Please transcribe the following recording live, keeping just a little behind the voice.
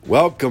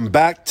Welcome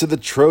back to the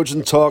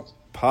Trojan Talk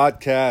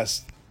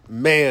podcast.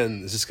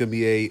 Man, this is going to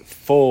be a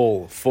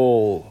full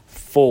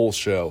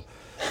show.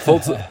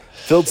 Filled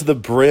to the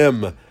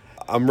brim.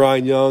 I'm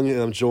Ryan Young,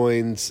 and I'm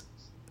joined,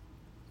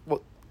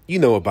 well, you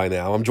know it by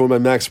now. I'm joined by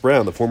Max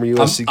Brown, the former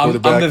USC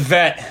quarterback.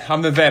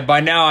 I'm the vet. By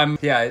now,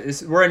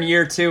 we're in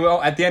year two.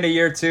 Well, at the end of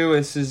year two,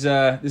 this is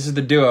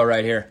the duo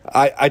right here.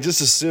 I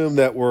just assume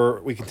that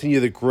we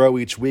continue to grow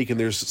each week, and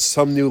there's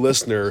some new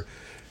listener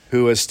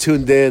who has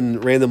tuned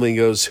in randomly and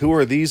goes, "Who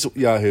are these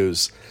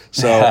yahoos?"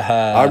 So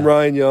I'm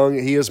Ryan Young.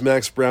 He is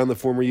Max Brown, the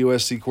former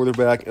USC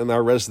quarterback and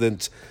our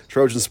resident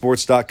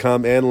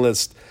TrojanSports.com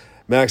analyst.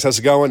 Max, how's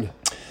it going?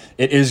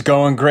 It is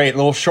going great. A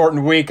little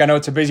shortened week. I know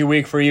it's a busy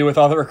week for you with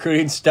all the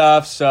recruiting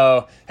stuff.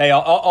 So, hey,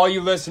 all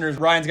you listeners,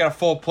 Ryan's got a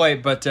full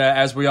plate, but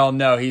as we all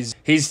know, he's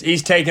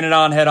taking it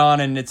on head on,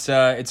 and it's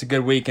a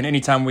good week. And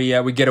anytime we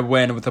get a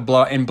win with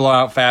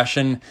blowout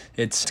fashion,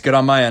 it's good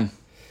on my end.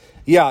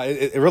 Yeah,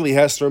 it really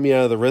has thrown me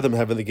out of the rhythm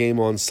having the game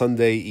on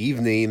Sunday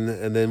evening,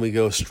 and then we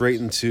go straight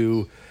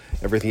into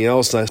everything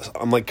else. And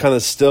I'm like kind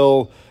of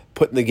still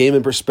putting the game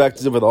in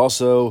perspective, but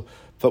also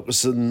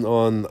focusing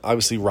on,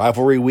 obviously,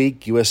 rivalry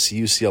week,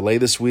 USC-UCLA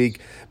this week,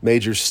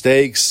 major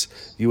stakes.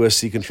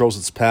 USC controls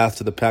its path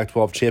to the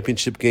Pac-12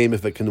 championship game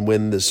if it can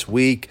win this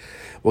week.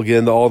 We'll get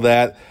into all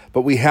that.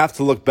 But we have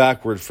to look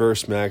backward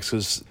first, Max,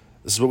 because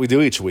this is what we do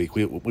each week.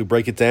 We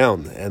break it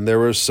down. And there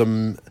were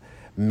some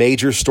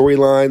major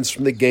storylines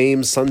from the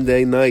game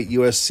Sunday night.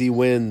 USC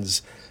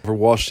wins over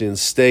Washington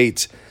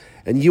State.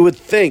 And you would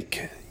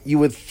think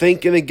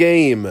in a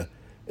game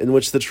in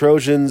which the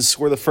Trojans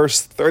score the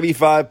first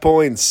 35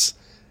 points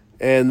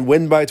and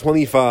win by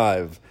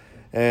 25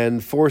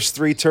 and force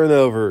 3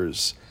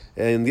 turnovers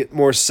and get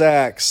more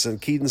sacks,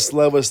 and Kedon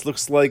Slovis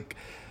looks like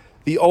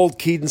the old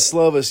Kedon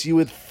Slovis, you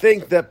would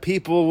think that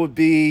people would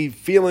be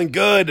feeling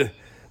good,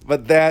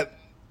 but that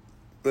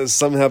has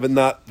somehow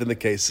not been the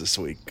case this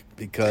week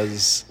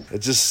because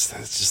it's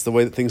just the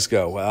way that things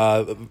go.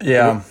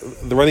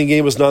 The running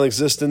game was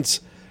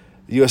non-existent.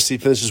 USC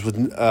finishes with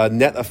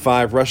net of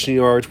 5 rushing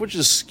yards, which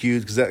is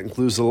skewed because that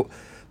includes the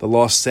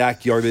lost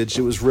sack yardage.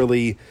 It was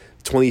really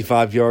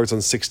 25 yards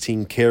on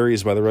 16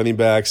 carries by the running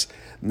backs.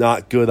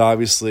 Not good,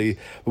 obviously.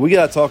 But we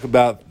got to talk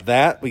about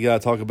that. We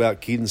got to talk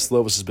about Kedon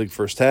Slovis' big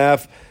first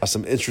half.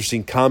 Some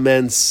interesting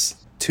comments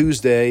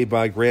Tuesday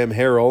by Graham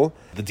Harrell.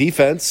 The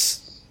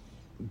defense,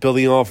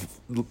 building off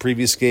the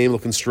previous game,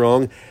 looking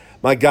strong.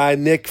 My guy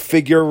Nick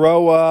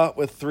Figueroa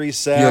with 3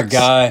 sacks. Your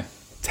guy.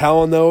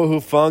 Talanoa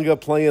Hufanga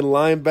playing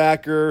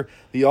linebacker.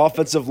 The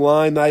offensive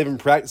line not even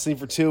practicing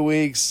for 2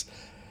 weeks.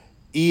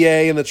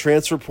 EA and the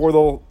transfer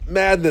portal.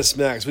 Madness,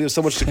 Max. We have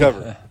so much to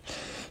cover.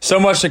 So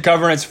much to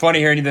cover, and it's funny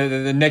hearing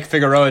the Nick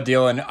Figueroa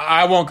deal. And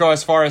I won't go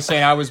as far as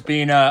saying I was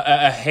being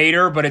a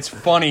hater, but it's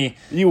funny.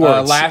 You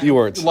weren't. You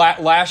weren't.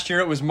 Last year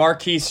it was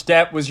Marquise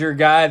Stepp was your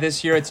guy.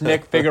 This year it's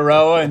Nick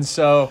Figueroa, and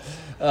so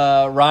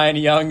Ryan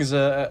Young's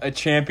a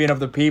champion of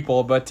the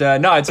people. But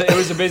no, it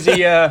was a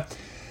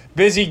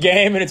busy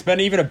game, and it's been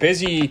even a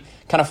busy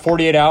kind of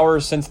 48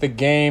 hours since the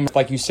game.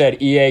 Like you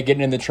said, EA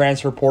getting in the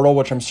transfer portal,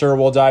 which I'm sure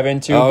we'll dive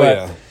into.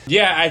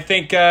 Yeah, I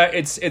think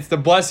it's the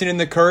blessing and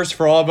the curse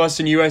for all of us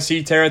in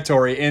USC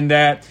territory in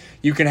that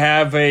you can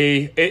have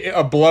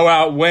a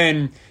blowout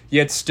win,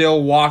 yet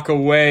still walk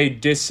away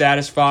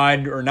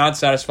dissatisfied or not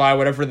satisfied,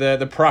 whatever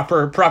the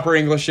proper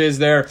English is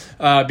there,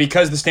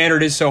 because the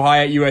standard is so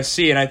high at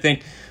USC. And I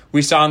think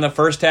we saw in the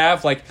first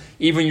half, like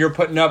even you're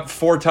putting up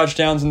 4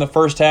 touchdowns in the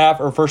first half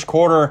or first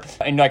quarter,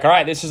 and you're like, all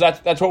right,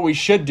 that's what we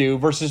should do.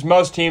 Versus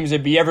most teams,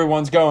 it'd be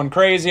everyone's going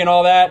crazy and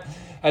all that.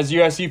 As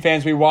USC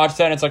fans, we watch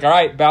that and it's like, all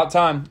right, about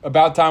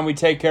time we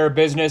take care of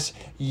business.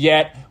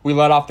 Yet we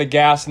let off the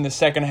gas in the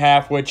second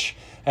half, which,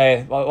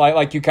 hey,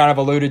 like you kind of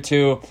alluded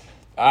to,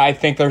 I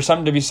think there's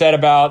something to be said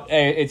about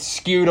it's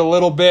skewed a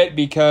little bit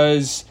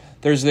because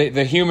there's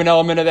the human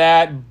element of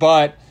that,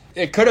 but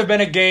it could have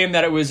been a game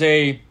that it was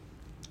a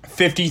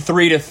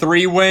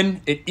 53-3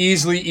 win. It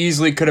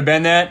easily could have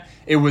been that.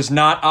 It was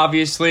not,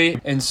 obviously,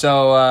 and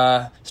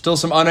so still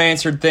some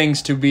unanswered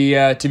things to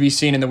be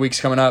seen in the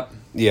weeks coming up.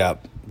 Yeah,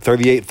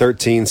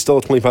 38-13, still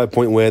a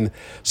 25-point win.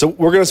 So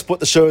we're going to split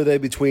the show today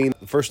between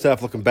the first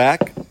half looking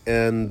back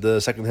and the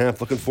second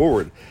half looking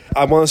forward.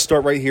 I want to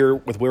start right here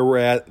with where we're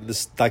at,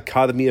 this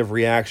dichotomy of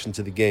reaction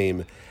to the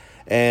game.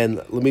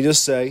 And let me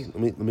just say,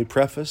 let me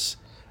preface,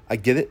 I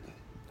get it.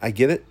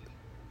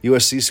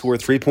 USC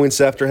scored 3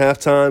 points after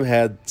halftime,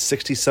 had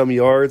 60-some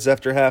yards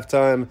after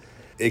halftime.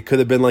 It could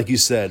have been, like you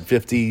said,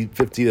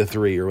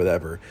 50-3 or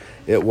whatever.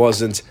 It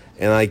wasn't,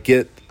 and I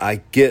get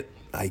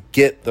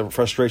the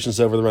frustrations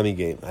over the running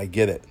game. I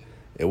get it.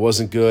 It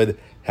wasn't good.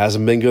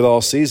 Hasn't been good all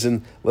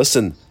season.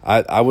 Listen,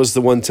 I was the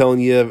one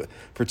telling you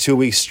for 2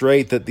 weeks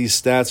straight that these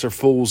stats are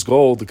fool's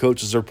gold. The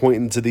coaches are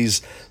pointing to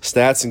these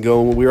stats and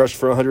going, well, we rushed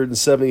for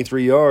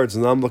 173 yards,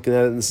 and I'm looking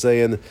at it and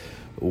saying,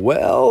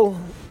 well,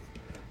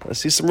 I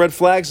see some red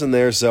flags in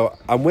there, so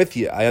I'm with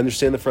you. I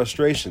understand the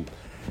frustration.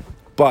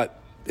 But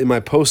in my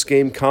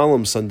post-game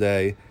column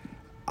Sunday,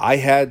 I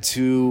had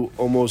to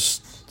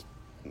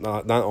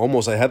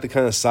I had to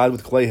kind of side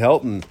with Clay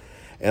Helton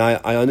And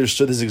I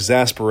understood his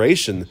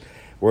exasperation,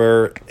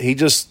 where he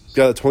just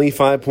got a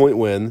 25-point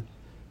win.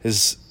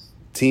 His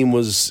team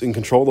was in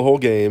control the whole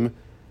game.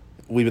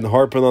 We've been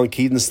harping on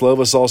Keaton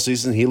Slovis all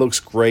season. He looks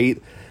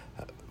great.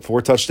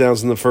 4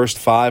 touchdowns in the first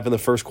 5 in the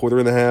first quarter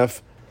and a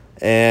half.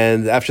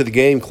 And after the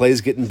game,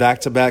 Clay's getting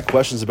back-to-back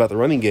questions about the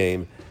running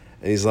game.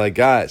 And he's like,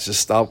 guys, just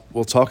stop.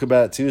 We'll talk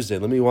about it Tuesday.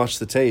 Let me watch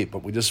the tape.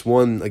 But we just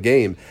won a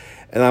game.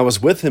 And I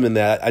was with him in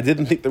that. I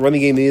didn't think the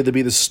running game needed to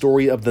be the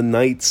story of the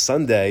night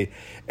Sunday.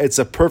 It's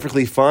a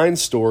perfectly fine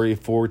story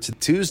for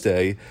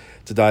Tuesday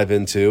to dive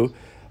into.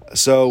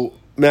 So,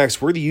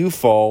 Max, where do you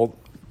fall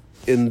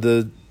in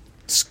the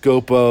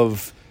scope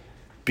of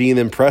being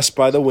impressed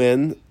by the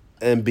win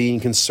and being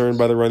concerned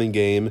by the running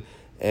game?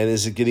 And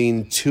is it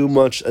getting too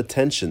much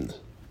attention?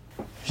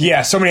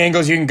 Yeah, so many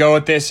angles you can go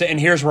with this, and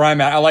here's where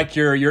I'm at. I like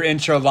your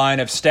intro line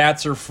of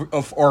stats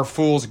or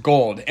fool's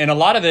gold, and a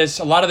lot of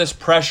this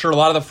pressure, a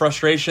lot of the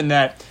frustration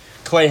that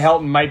Clay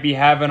Helton might be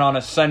having on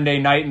a Sunday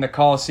night in the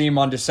Coliseum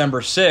on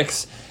December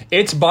 6th,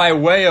 it's by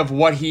way of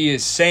what he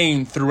is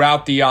saying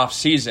throughout the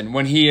offseason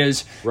when he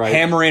is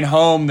hammering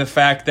home the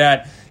fact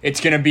that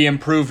it's going to be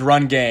improved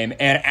run game,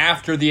 and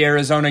after the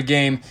Arizona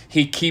game,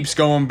 he keeps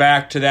going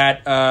back to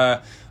that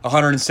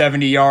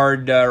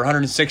 170-yard or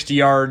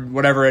 160-yard,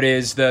 whatever it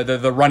is,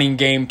 the running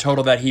game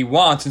total that he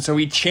wants. And so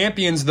he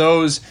champions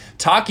those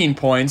talking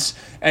points.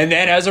 And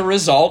then as a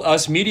result,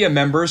 us media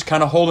members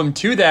kind of hold him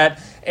to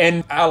that.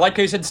 And like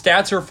I said,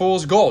 stats are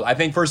fool's gold. I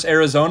think versus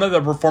Arizona, the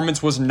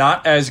performance was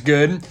not as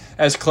good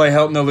as Clay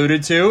Helton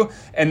alluded to.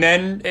 And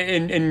then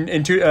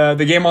in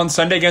the game on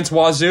Sunday against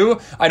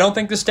Wazoo, I don't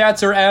think the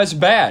stats are as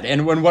bad.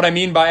 And what I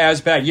mean by as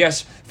bad,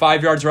 yes,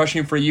 5 yards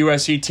rushing for a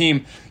USC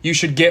team, you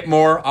should get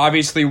more,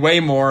 obviously way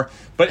more.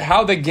 But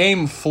how the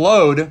game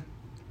flowed,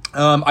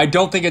 I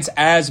don't think it's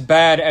as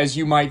bad as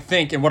you might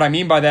think. And what I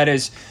mean by that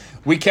is,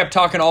 we kept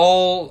talking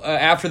all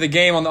after the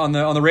game on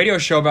the radio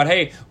show about,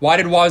 hey, why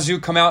did Wazoo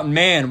come out in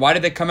man? Why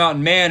did they come out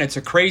in man? It's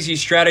a crazy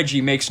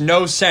strategy. Makes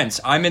no sense.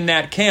 I'm in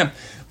that camp.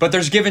 But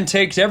there's give and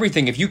take to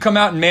everything. If you come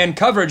out in man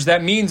coverage,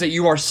 that means that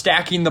you are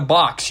stacking the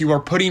box. You are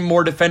putting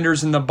more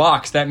defenders in the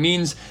box. That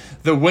means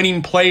the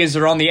winning plays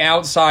are on the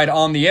outside,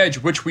 on the edge,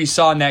 which we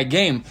saw in that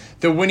game.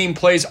 The winning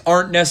plays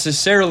aren't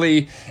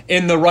necessarily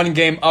in the run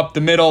game up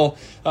the middle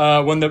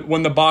when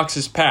the box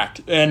is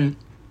packed. And,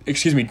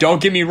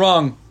 don't get me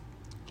wrong,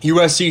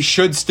 USC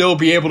should still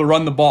be able to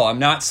run the ball. I'm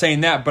not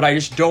saying that, but I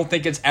just don't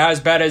think it's as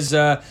bad as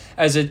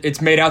it's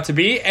made out to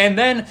be. And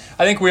then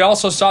I think we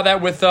also saw that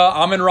with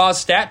Amon-Ra's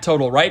stat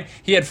total, right?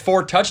 He had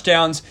 4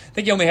 touchdowns. I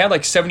think he only had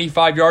like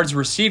 75 yards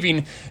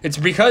receiving. It's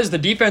because the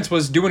defense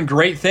was doing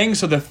great things,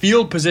 so the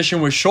field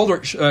position was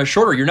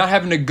shorter. You're not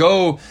having to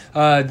go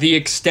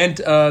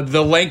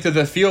the length of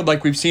the field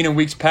like we've seen in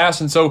weeks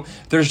past, and so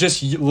there's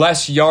just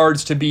less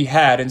yards to be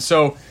had. And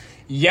so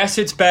yes,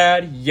 it's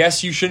bad.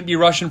 Yes, you shouldn't be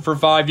rushing for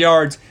 5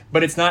 yards,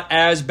 but it's not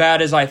as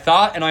bad as I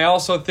thought. And I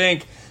also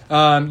think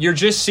you're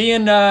just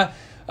seeing in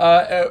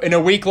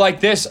a week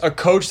like this, a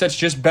coach that's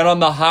just been on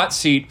the hot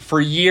seat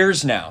for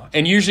years now.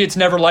 And usually it's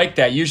never like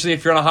that. Usually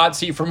if you're on a hot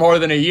seat for more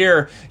than a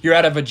year, you're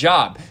out of a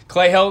job.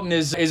 Clay Helton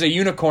is a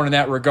unicorn in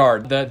that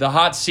regard. The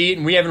hot seat,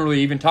 and we haven't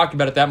really even talked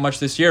about it that much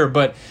this year,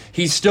 but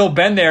he's still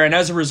been there. And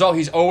as a result,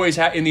 he's always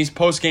in these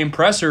post-game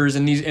pressers,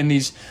 in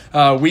these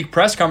week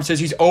press conferences,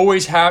 he's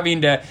always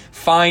having to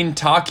find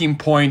talking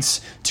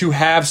points to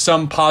have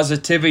some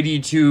positivity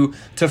to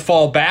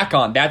fall back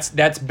on.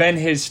 That's been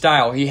his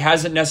style. He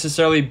hasn't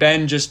necessarily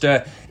been just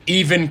a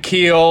even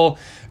keel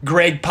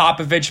Greg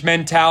Popovich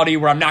mentality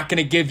where I'm not going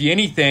to give you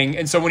anything.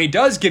 And so when he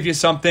does give you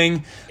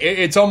something,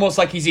 it's almost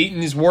like he's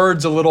eating his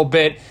words a little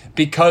bit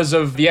because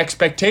of the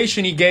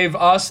expectation he gave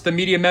us, the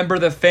media member,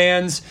 the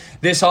fans,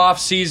 this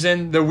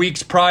offseason, the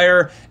weeks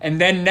prior. And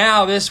then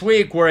now this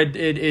week where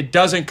it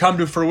doesn't come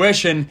to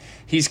fruition,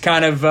 he's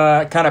kind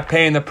of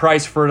paying the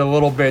price for it a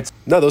little bit.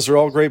 No, those are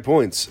all great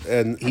points.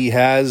 And he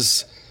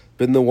has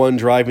been the one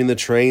driving the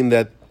train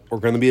that we're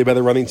going to be a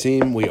better running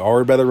team. We are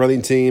a better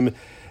running team.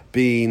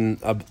 Being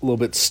a little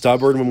bit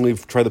stubborn when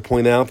we've tried to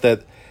point out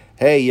that,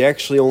 hey, you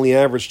actually only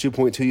averaged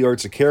 2.2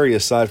 yards a carry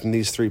aside from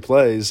these 3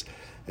 plays.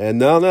 And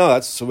no,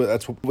 that's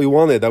what we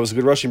wanted. That was a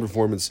good rushing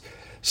performance.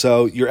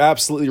 So you're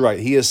absolutely right.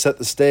 He has set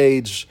the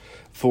stage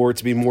for it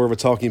to be more of a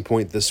talking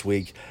point this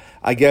week.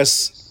 I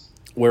guess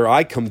where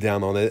I come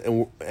down on it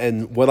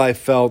and what I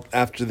felt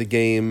after the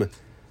game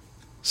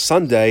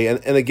Sunday,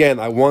 and again,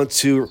 I want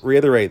to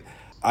reiterate,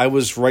 I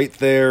was right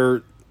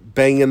there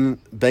banging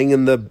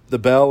the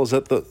bell. Is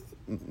that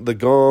the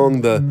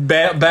gong, the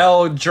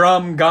bell,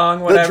 drum, gong,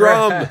 whatever. The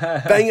drum.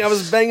 I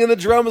was banging the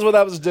drum is what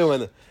I was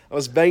doing. I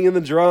was banging the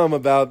drum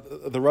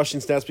about the rushing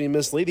stats being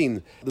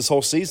misleading this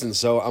whole season.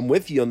 So I'm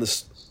with you on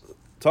this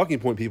talking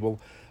point, people.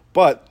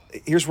 But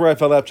here's where I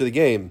felt after the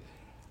game.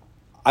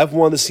 I've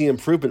wanted to see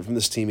improvement from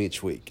this team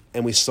each week.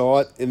 And we saw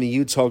it in the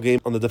Utah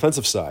game on the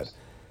defensive side.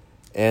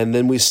 And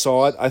then we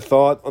saw it, I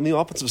thought, on the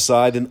offensive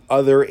side in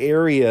other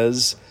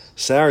areas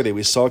Saturday.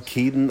 We saw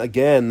Keaton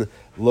again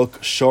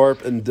look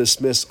sharp and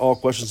dismiss all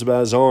questions about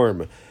his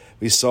arm.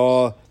 We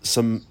saw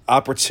some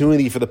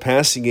opportunity for the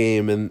passing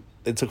game, and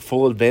they took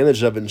full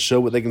advantage of it and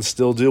showed what they can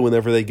still do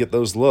whenever they get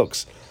those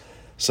looks.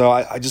 So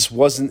I just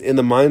wasn't in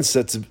the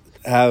mindset to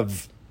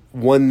have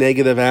one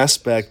negative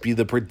aspect be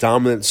the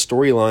predominant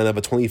storyline of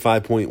a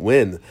 25-point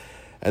win.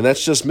 And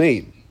that's just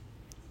me.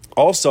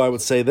 Also, I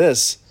would say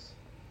this.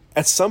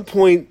 At some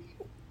point,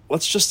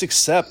 let's just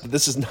accept that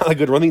this is not a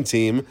good running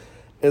team, and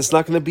it's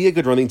not going to be a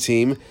good running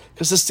team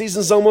because the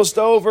season's almost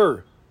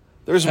over.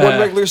 There's one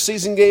regular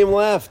season game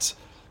left.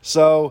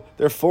 So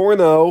they're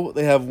 4-0.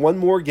 They have one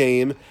more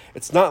game.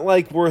 It's not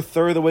like we're a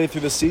third of the way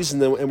through the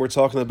season and we're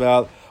talking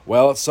about,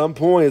 well, at some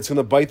point it's going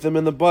to bite them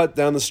in the butt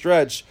down the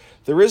stretch.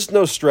 There is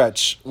no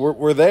stretch.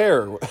 We're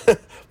there.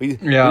 we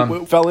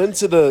fell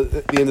into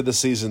the end of the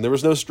season. There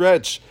was no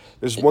stretch.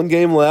 There's one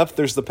game left.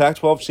 There's the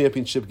Pac-12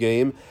 championship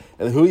game,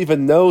 and who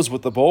even knows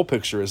what the bowl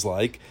picture is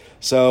like.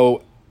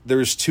 So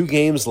there's 2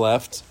 games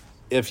left.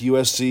 If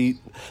USC,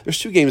 there's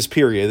 2 games,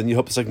 period, and you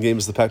hope the second game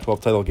is the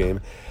Pac-12 title game.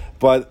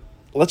 But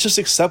let's just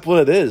accept what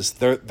it is.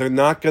 They're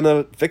not going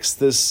to fix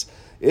this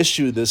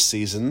issue this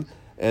season,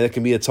 and it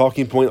can be a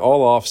talking point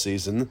all off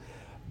season.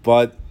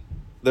 But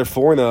they're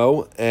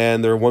 4-0,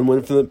 and they're 1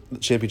 win from the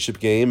championship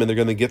game, and they're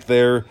going to get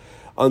there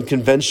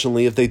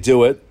unconventionally if they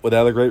do it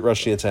without a great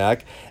rushing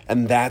attack,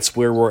 and that's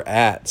where we're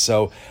at.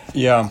 So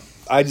yeah,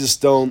 I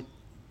just don't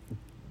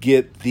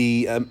get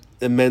the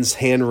immense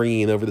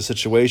hand-wringing over the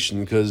situation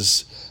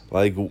because,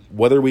 like,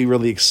 what are we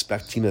really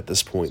expecting at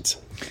this point?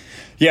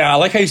 Yeah, I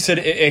like how you said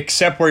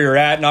accept where you're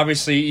at, and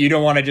obviously you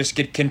don't want to just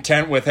get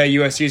content with, hey,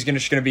 USC is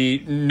just going to be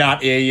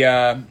not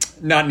an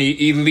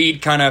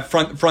elite kind of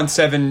front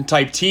seven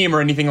type team or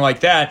anything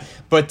like that.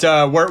 But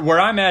where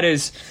I'm at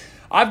is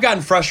I've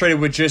gotten frustrated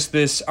with just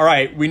this. All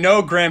right, we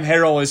know Graham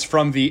Harrell is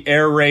from the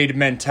air raid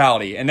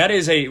mentality, and that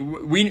is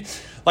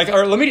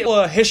let me do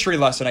a history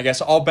lesson, I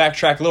guess. I'll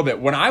backtrack a little bit.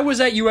 When I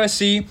was at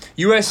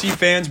USC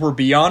fans were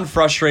beyond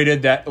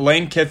frustrated that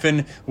Lane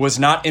Kiffin was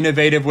not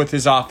innovative with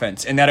his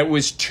offense and that it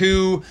was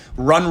too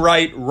run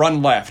right,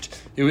 run left.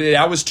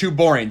 That was too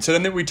boring. So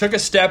then we took a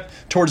step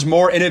towards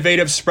more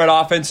innovative spread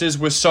offenses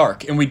with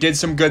Sark, and we did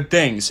some good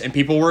things. And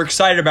people were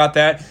excited about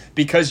that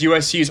because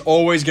USC is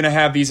always going to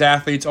have these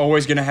athletes,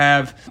 always going to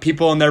have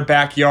people in their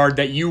backyard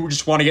that you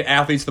just want to get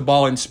athletes the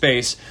ball in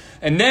space.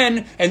 And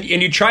then, and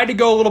you tried to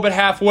go a little bit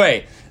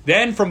halfway.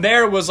 Then from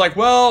there, it was like,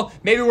 well,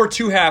 maybe we're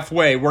too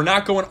halfway. We're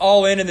not going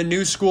all in the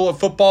new school of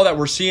football that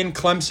we're seeing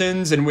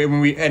Clemson's. And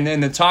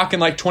and the talk in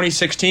like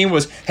 2016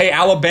 was, hey,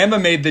 Alabama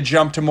made the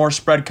jump to more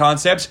spread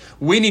concepts.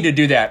 We need to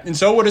do that. And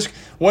so what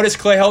does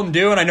Clay Helton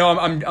do? And I know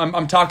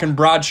I'm talking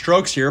broad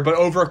strokes here, but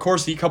over a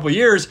course of a couple of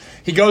years,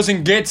 he goes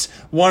and gets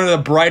one of the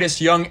brightest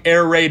young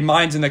air raid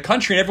minds in the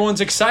country, and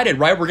everyone's excited,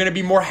 right? We're going to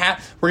be more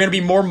we're going to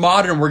be more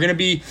modern. We're going to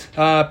be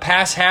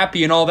pass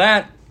happy and all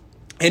that.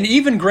 And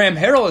even Graham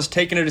Harrell has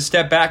taken it a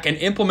step back and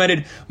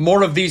implemented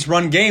more of these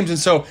run games. And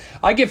so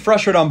I get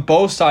frustrated on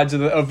both sides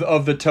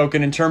of the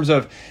token in terms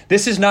of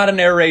this is not an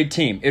air raid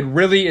team. It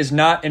really is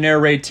not an air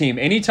raid team.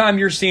 Anytime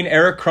you're seeing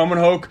Eric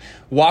Kromenhoek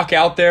walk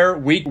out there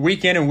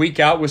week in and week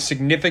out with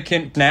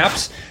significant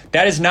snaps,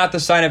 that is not the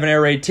sign of an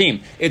air raid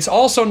team. It's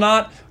also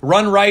not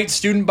run right,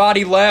 student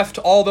body left,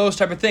 all those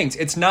type of things.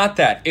 It's not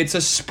that. It's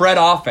a spread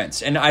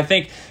offense. And I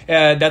think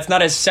that's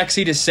not as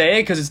sexy to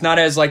say because it's not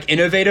as like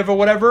innovative or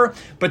whatever.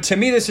 But to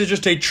me, this is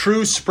just a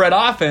true spread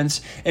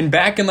offense. And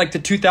back in like the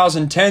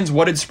 2010s,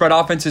 what did spread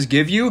offenses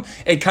give you?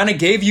 It kind of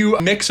gave you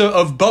a mix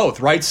of both,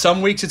 right?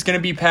 Some weeks it's going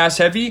to be pass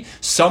heavy.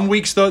 Some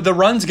weeks the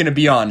run's going to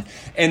be on.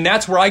 And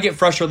that's where I get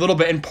frustrated a little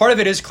bit. And part of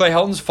it is Clay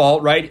Helton's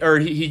fault, right? Or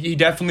he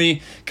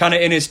definitely kind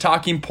of in his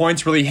talking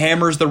points really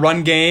hammers the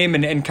run game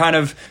and kind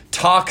of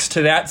talks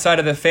to that side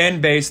of the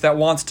fan base that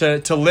wants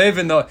to live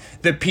in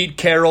the Pete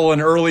Carroll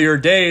and earlier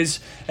days.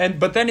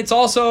 But then it's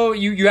also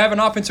you have an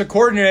offensive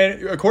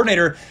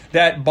coordinator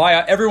that by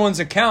everyone's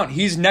account,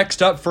 he's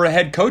next up for a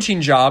head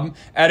coaching job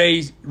at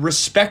a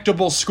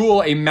respectable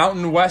school, a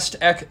Mountain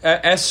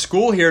West-esque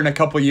school here in a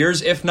couple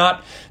years, if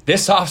not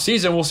this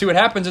offseason. We'll see what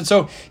happens. And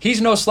so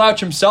he's no slouch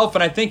himself,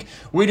 and I think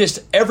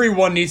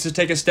everyone needs to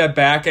take a step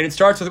back, and it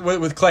starts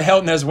with Clay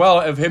Helton as well,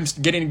 of him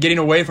getting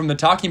away from the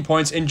talking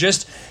points and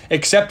just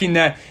accepting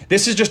that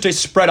this is just a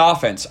spread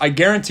offense. I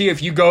guarantee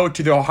if you go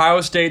to the Ohio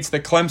States, the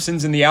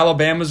Clemsons, and the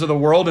Alabamas of the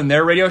world and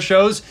their radio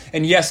shows,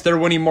 and yes, they're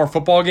winning more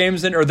football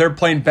games or they're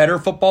playing better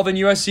football than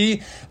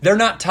USC, they're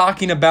not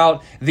talking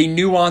about the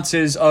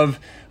nuances of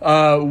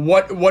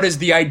what is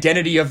the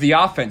identity of the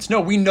offense.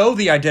 No, we know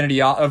the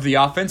identity of the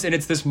offense, and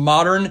it's this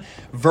modern,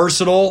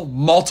 versatile,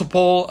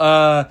 multiple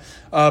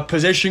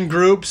position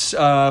groups,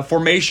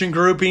 formation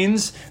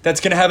groupings that's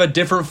going to have a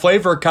different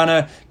flavor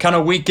kind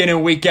of week in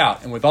and week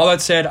out. And with all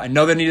that said, I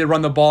know they need to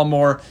run the ball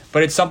more,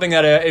 but it's something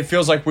that it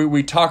feels like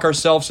we talk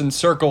ourselves in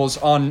circles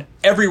on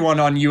everyone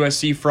on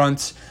USC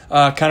fronts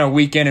kind of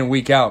week in and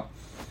week out.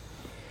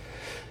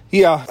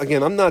 Yeah,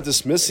 again, I'm not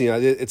dismissing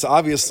it. It's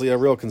obviously a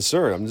real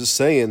concern. I'm just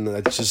saying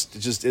that it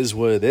just is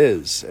what it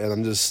is.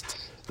 And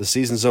the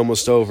season's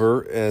almost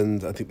over,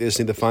 and I think they just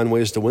need to find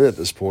ways to win at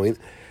this point.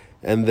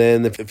 And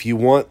then if you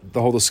want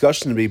the whole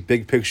discussion to be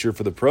big picture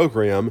for the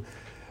program,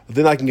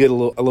 then I can get a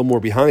little more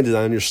behind it.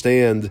 I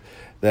understand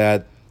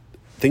that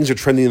things are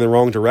trending in the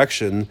wrong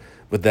direction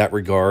with that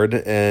regard,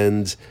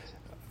 and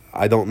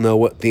I don't know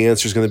what the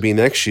answer is going to be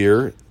next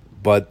year,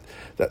 but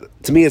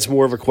to me, it's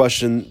more of a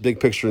question, big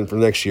picture for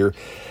next year.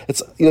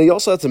 It's you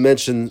also have to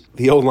mention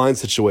the O-line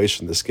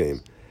situation this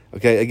game.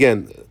 Okay,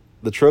 again,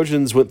 the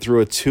Trojans went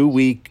through a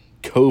 2-week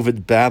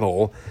COVID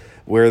battle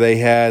where they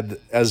had,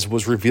 as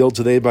was revealed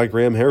today by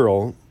Graham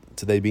Harrell,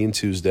 today being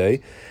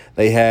Tuesday,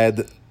 they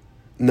had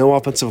no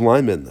offensive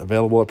linemen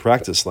available at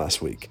practice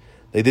last week.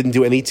 They didn't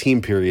do any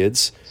team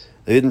periods.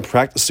 They didn't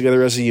practice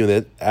together as a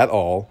unit at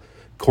all.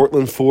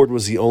 Cortland Ford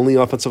was the only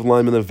offensive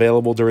lineman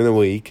available during the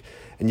week,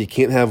 and you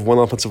can't have one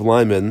offensive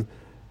lineman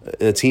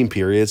in a team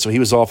period, so he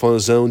was off on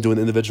his own doing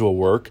individual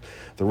work.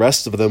 The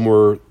rest of them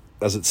were,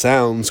 as it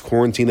sounds,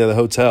 quarantined at a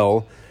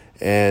hotel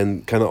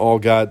and kind of all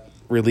got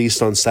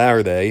released on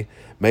Saturday,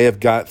 may have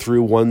got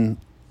through one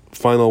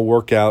final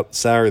workout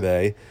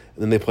Saturday,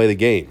 and then they played a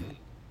game.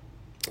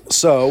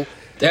 So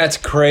that's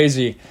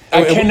crazy.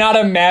 I cannot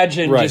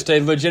imagine just a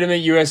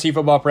legitimate USC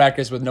football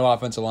practice with no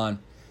offensive line.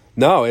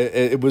 No,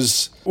 it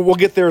was. We'll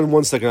get there in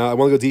 1 second. I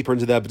want to go deeper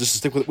into that, but just to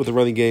stick with the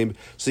running game.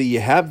 So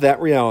you have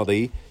that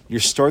reality. You're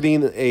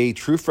starting a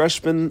true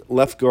freshman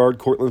left guard,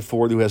 Cortland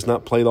Ford, who has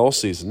not played all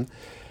season.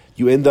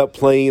 You end up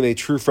playing a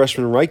true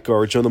freshman right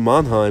guard, Jonah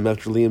Monheim,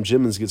 after Liam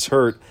Jimmons gets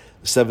hurt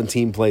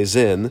 17 plays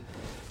in.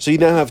 So you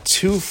now have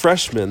two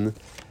freshmen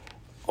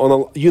on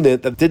a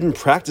unit that didn't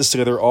practice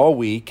together all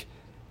week,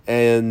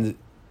 and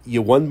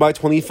you won by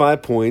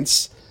 25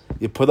 points.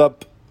 You put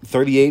up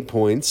 38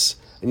 points.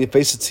 And you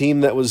face a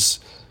team that was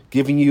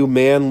giving you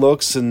man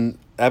looks and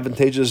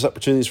advantageous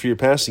opportunities for your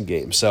passing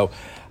game. So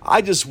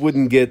I just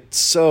wouldn't get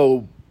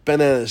so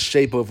bent out of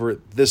shape over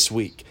it this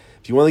week.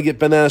 If you want to get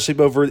bent out of shape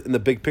over it in the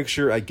big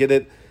picture, I get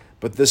it.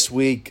 But this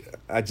week,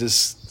 it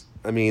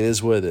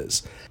is what it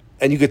is.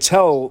 And you could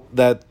tell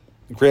that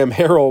Graham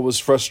Harrell was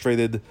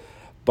frustrated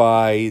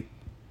by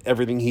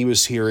everything he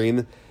was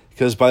hearing,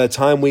 because by the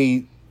time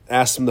we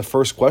asked him the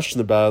first question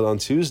about it on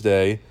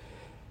Tuesday,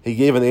 he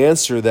gave an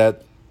answer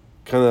that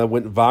kind of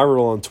went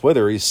viral on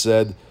Twitter. He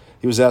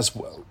was asked,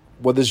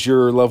 what is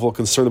your level of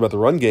concern about the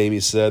run game?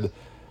 He said,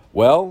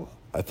 well,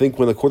 I think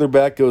when a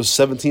quarterback goes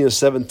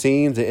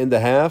 17-17 to end a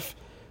half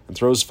and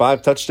throws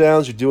 5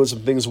 touchdowns, you're doing some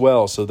things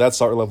well. So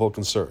that's our level of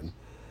concern.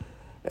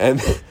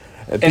 And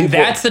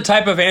that's the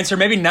type of answer,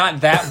 maybe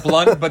not that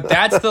blunt, but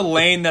that's the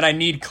lane that I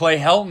need Clay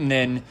Helton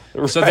in,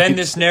 so then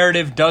this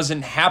narrative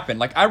doesn't happen.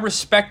 Like, I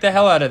respect the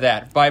hell out of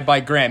that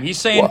by Graham. He's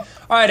saying, all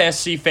right,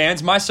 SC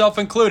fans, myself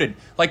included,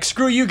 like,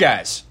 screw you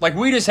guys. Like,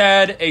 we just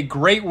had a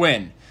great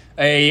win,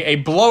 a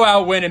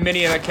blowout win in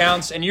many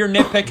accounts, and you're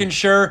nitpicking,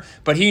 sure,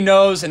 but he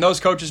knows, and those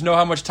coaches know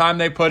how much time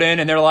they put in,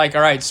 and they're like,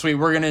 all right, sweet,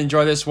 we're going to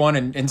enjoy this one,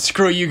 and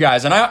screw you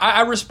guys. And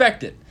I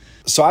respect it.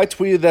 So I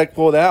tweeted that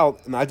quote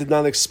out, and I did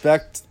not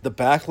expect the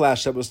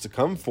backlash that was to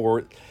come for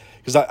it,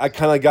 because I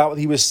kind of got what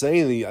he was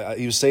saying.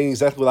 He was saying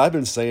exactly what I've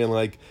been saying.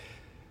 Like,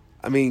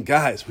 I mean,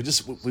 guys,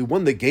 we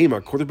won the game.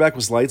 Our quarterback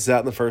was lights out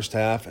in the first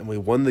half, and we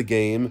won the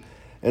game.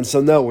 And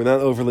so, no, we're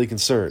not overly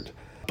concerned.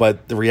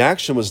 But the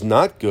reaction was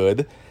not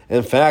good. And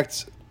in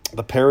fact,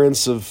 the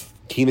parents of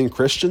Keenan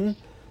Christian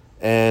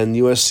and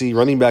USC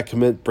running back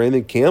commit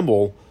Brandon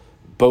Campbell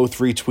both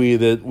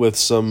retweeted it with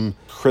some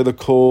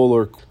critical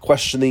or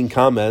questioning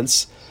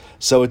comments.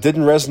 So it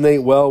didn't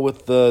resonate well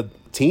with the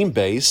team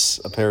base,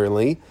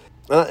 apparently.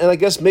 And I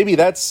guess maybe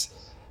that's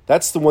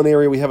the one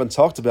area we haven't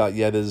talked about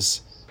yet,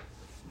 is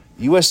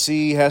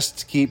USC has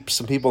to keep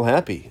some people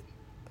happy.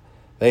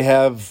 They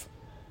have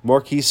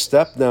Marquise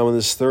Stepp now in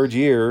his third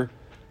year,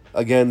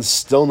 again,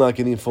 still not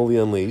getting fully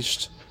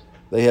unleashed.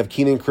 They have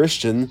Keenan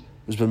Christian,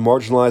 who's been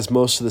marginalized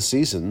most of the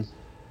season,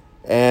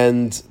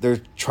 and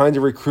they're trying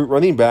to recruit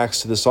running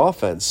backs to this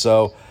offense.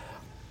 So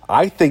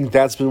I think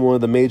that's been one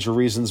of the major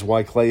reasons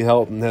why Clay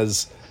Helton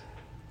has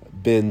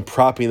been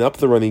propping up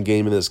the running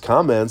game in his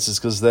comments, is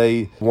because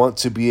they want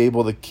to be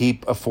able to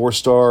keep a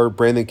 4-star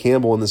Brandon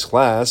Campbell in this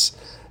class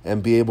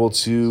and be able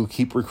to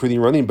keep recruiting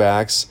running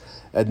backs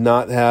and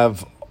not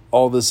have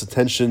all this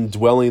attention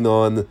dwelling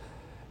on,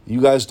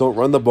 you guys don't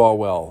run the ball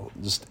well,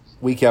 just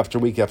week after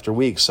week after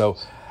week. So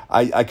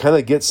I kind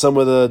of get some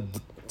of the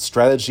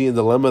strategy and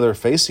dilemma they're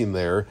facing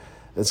there.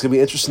 And it's going to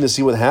be interesting to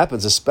see what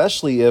happens,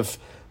 especially if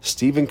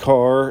Stephen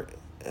Carr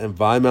and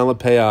Vi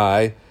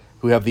Malepeai,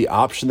 who have the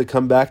option to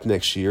come back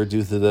next year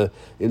due to the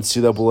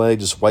NCAA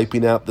just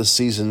wiping out this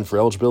season for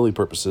eligibility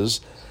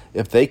purposes,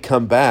 if they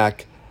come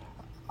back,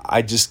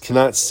 I just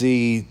cannot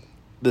see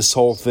this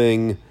whole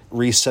thing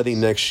resetting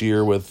next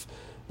year with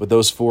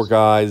those 4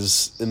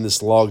 guys in this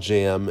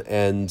logjam,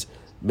 and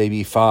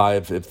maybe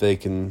 5 if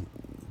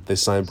they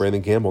sign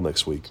Brandon Campbell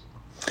next week.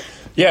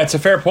 Yeah, it's a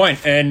fair point,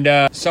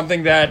 and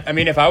something that, I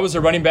mean, if I was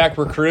a running back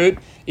recruit,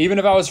 even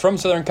if I was from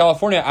Southern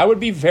California, I would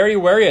be very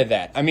wary of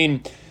that. I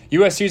mean,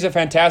 USC is a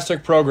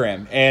fantastic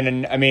program,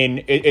 and I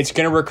mean, it's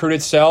going to recruit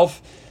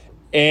itself.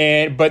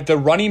 But the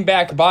running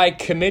back by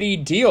committee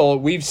deal,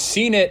 we've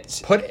seen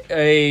it put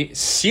a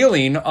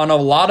ceiling on a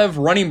lot of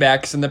running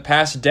backs in the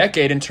past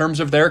decade in terms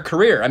of their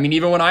career. I mean,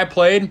 even when I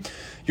played,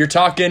 you're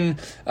talking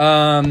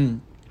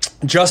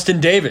Justin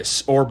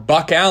Davis or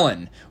Buck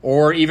Allen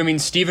or even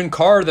Stephen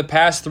Carr the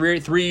past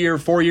 3 or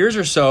 4 years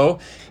or so,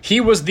 he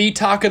was the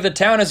talk of the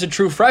town as a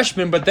true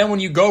freshman. But then when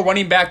you go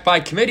running back by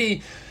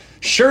committee,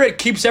 sure, it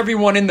keeps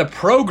everyone in the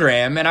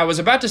program, and I was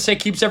about to say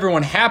keeps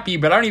everyone happy,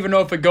 but I don't even know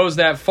if it goes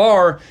that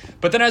far.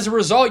 But then as a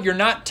result, you're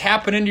not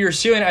tapping into your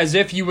ceiling as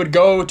if you would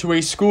go to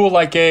a school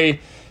like a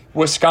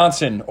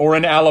Wisconsin or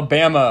in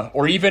Alabama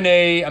or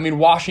even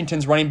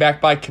Washington's running back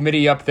by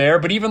committee up there,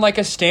 but even like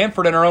a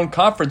Stanford in our own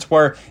conference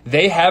where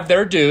they have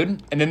their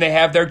dude and then they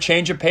have their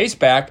change of pace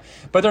back,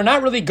 but they're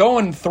not really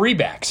going 3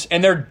 backs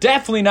and they're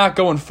definitely not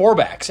going 4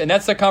 backs. And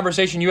that's the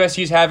conversation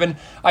USC's having.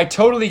 I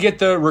totally get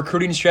the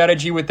recruiting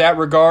strategy with that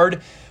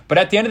regard, but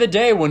at the end of the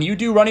day, when you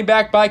do running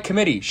back by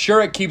committee, sure,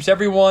 it keeps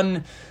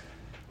everyone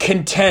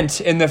content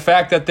in the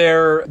fact that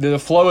they're the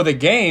flow of the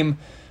game.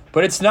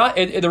 But it's not.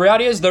 The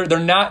reality is they're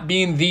not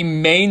being the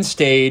main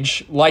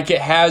stage like it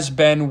has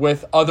been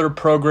with other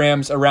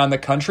programs around the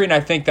country, and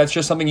I think that's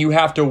just something you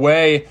have to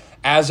weigh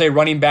as a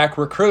running back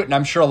recruit. And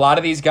I'm sure a lot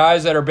of these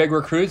guys that are big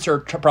recruits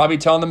are probably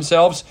telling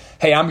themselves,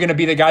 "Hey, I'm going to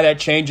be the guy that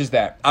changes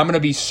that. I'm going to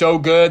be so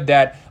good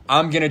that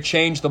I'm going to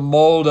change the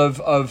mold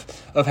of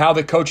how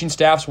the coaching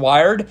staff's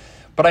wired."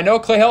 But I know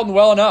Clay Helton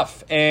well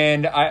enough,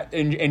 and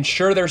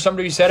sure, there's something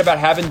to be said about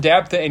having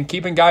depth and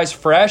keeping guys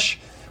fresh.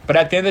 But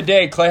at the end of the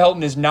day, Clay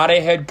Helton is not a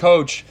head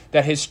coach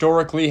that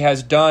historically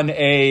has done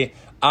I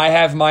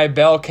have my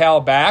bell cow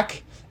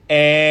back,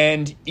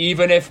 and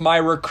even if my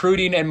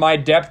recruiting and my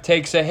depth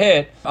takes a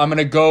hit, I'm going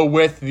to go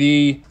with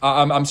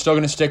I'm still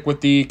going to stick with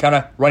the kind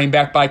of running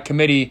back by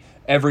committee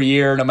every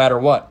year, no matter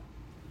what.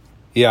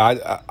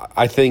 Yeah,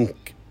 I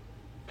think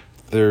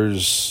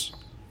there's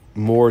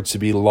more to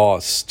be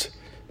lost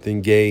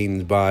than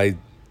gained by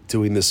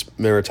doing this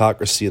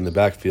meritocracy in the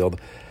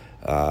backfield.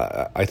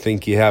 I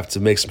think you have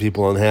to make some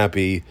people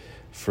unhappy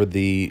for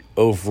the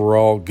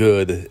overall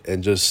good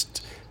and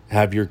just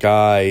have your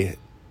guy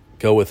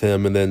go with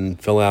him and then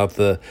fill out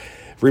the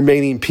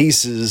remaining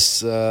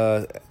pieces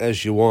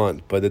as you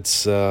want. But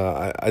it's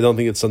I don't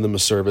think it's done them a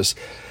service.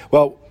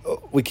 Well,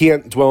 we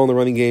can't dwell on the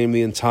running game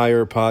the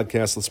entire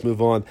podcast. Let's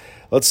move on.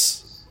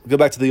 Let's go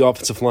back to the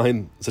offensive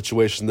line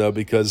situation, though,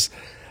 because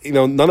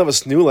none of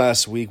us knew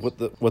last week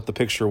what the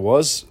picture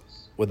was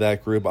with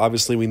that group.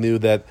 Obviously, we knew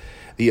that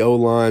the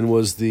O-line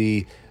was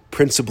the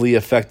principally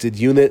affected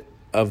unit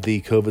of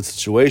the COVID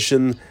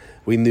situation.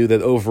 We knew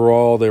that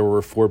overall there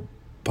were 4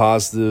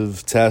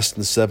 positive tests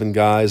and 7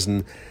 guys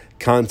in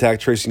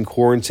contact tracing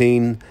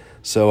quarantine,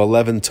 so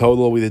 11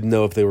 total. We didn't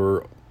know if they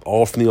were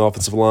all from the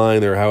offensive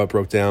line or how it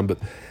broke down. But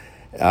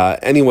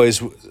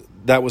anyways,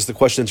 that was the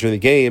question entering the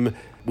game.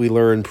 We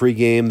learned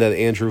pregame that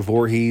Andrew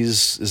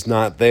Voorhees is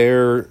not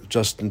there,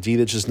 Justin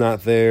Dietich is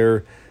not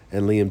there,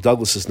 and Liam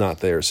Douglas is not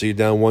there. So you're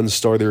down 1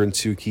 starter and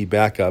 2 key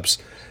backups,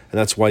 and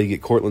that's why you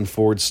get Cortland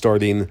Ford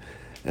starting,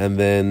 and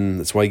then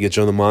that's why you get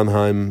Jonah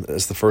Monheim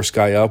as the first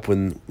guy up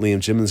when Liam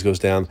Jimmons goes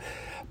down.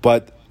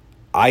 But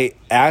I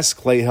asked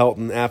Clay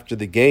Helton after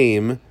the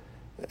game,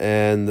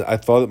 and I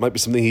thought it might be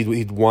something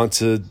he'd want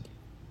to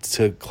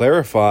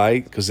clarify,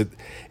 because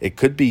it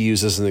could be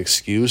used as an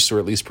excuse or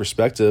at least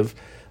perspective.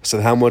 I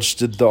said, how much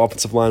did the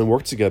offensive line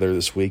work together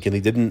this week? And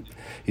he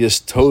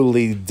just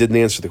totally didn't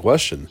answer the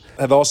question.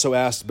 I've also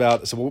asked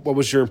about, so what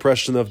was your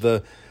impression of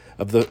the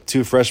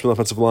 2 freshman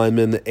offensive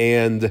linemen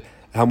and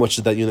how much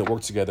did that unit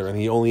work together? And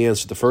he only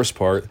answered the first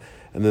part,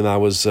 and then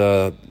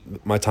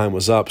my time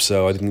was up,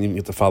 so I didn't even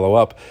get to follow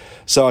up.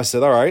 So I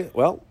said, all right,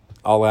 well,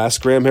 I'll ask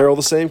Graham Harrell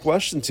the same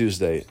question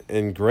Tuesday.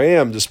 And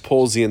Graham just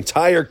pulls the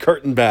entire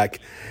curtain back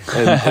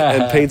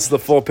and paints the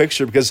full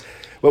picture, because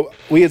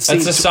we had seen.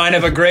 That's a sign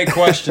of a great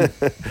question.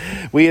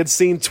 We had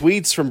seen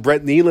tweets from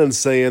Brett Nealon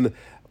saying,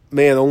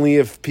 man, only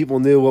if people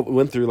knew what we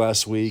went through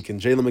last week.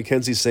 And Jalen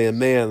McKenzie saying,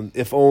 man,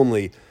 if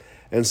only.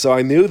 And so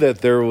I knew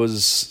that there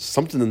was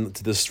something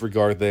to this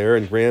regard there.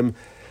 And Graham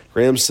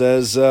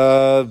says,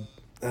 how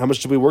much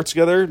did we work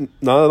together?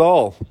 Not at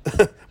all.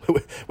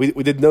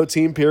 we did no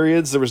team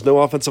periods. There was no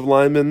offensive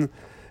lineman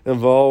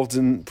involved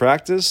in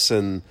practice.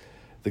 And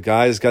the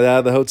guys got out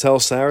of the hotel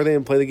Saturday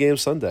and played the game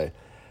Sunday.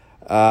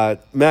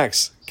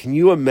 Max, can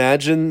you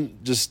imagine,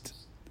 just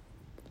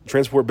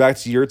transport back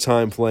to your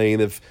time playing,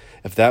 if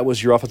that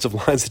was your offensive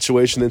line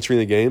situation entering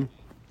the game?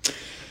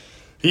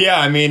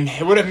 Yeah,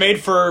 it would have made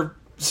for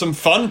some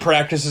fun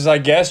practices, I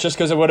guess, just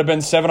because it would have been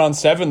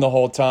 7-on-7 the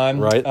whole time.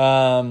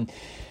 Right.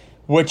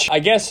 Which I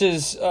guess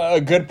is a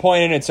good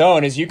point in its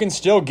own, is you can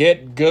still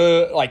get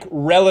good, like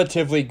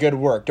relatively good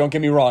work. Don't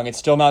get me wrong. It's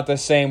still not the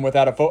same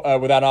without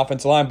an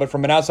offensive line, but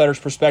from an outsider's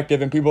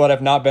perspective and people that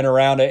have not been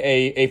around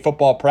a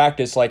football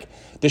practice, like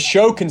the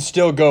show can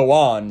still go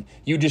on.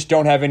 You just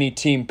don't have any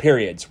team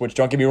periods, which,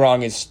 don't get me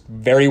wrong, is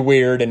very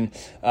weird. And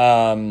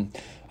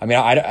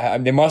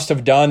they must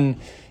have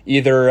done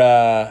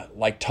either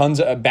like tons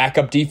of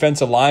backup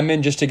defensive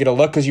linemen just to get a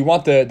look, because you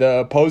want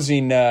the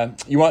opposing,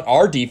 you want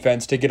our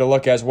defense to get a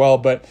look as well.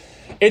 But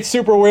it's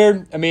super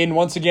weird.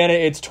 Once again,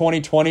 it's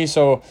 2020,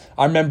 so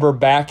I remember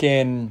back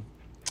in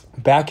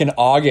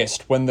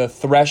August when the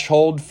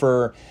threshold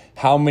for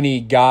how many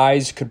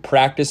guys could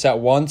practice at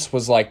once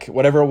was like,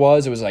 whatever it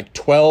was like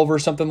 12 or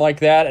something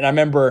like that. And I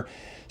remember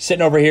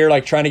sitting over here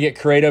like trying to get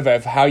creative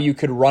of how you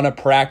could run a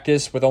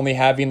practice with only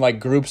having like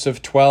groups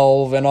of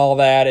 12 and all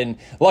that. And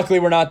luckily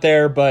we're not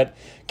there, but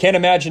can't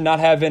imagine not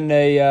having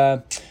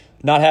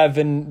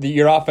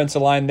your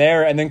offensive line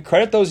there. And then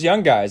credit those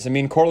young guys. I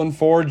mean, Cortland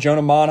Ford,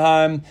 Jonah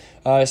Monheim,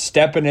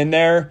 stepping in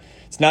there.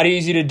 It's not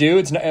easy to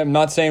do. I'm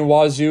not saying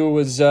Wazoo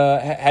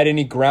had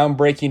any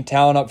groundbreaking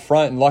talent up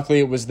front, and luckily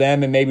it was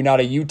them and maybe not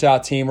a Utah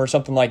team or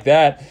something like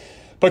that.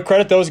 But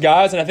credit those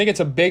guys, and I think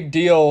it's a big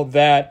deal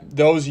that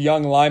those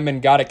young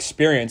linemen got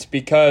experience,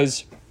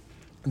 because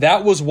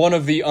that was one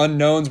of the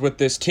unknowns with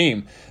this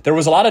team. There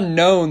was a lot of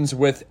knowns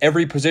with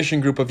every position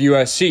group of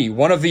USC.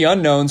 One of the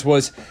unknowns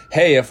was,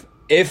 hey,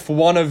 if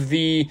one of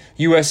the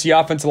USC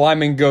offensive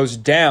linemen goes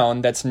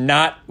down, that's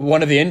not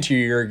one of the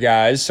interior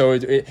guys. So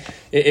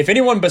if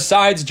anyone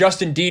besides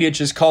Justin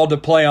Dedich is called to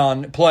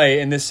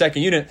play in this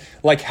second unit,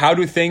 like, how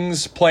do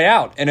things play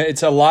out? And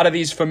it's a lot of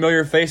these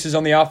familiar faces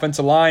on the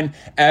offensive line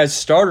as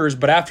starters,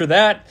 but after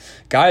that,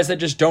 guys that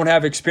just don't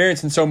have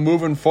experience. And so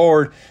moving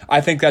forward,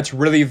 I think that's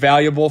really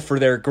valuable for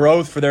their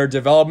growth, for their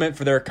development,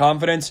 for their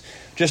confidence.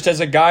 Just as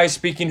a guy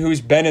speaking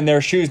who's been in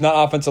their shoes,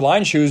 not offensive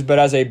line shoes, but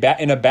as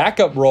in a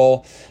backup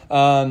role,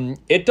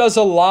 it does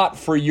a lot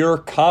for your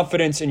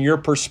confidence and your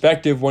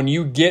perspective when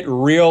you get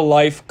real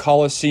life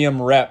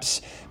Coliseum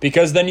reps,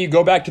 because then you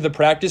go back to the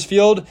practice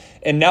field,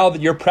 and now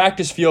that your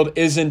practice field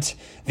isn't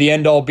the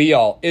end all be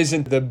all,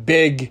 isn't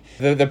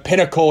the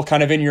pinnacle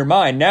kind of in your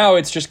mind. Now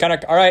it's just kind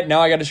of, all right, now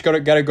I got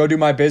to go do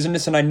my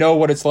business, and I know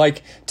what it's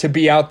like to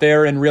be out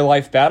there in real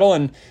life battle.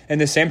 And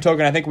the same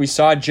token, I think we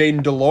saw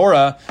Jaden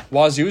DeLora,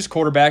 Wazoo's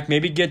quarterback,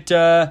 maybe get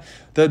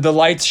the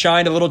lights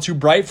shined a little too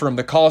bright for him.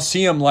 The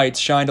Coliseum lights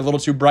shined a little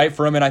too bright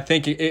for him, and I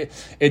think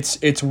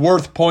it's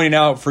worth pointing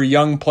out for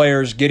young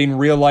players getting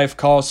real life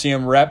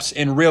Coliseum reps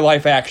in real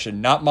life action,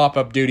 not mop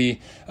up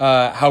duty.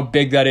 How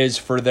big that is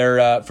for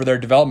their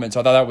development. So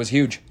I thought that was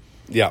huge.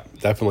 Yeah,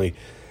 definitely.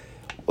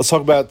 Let's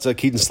talk about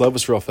Kedon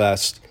Slovis real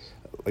fast.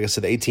 Like I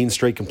said, 18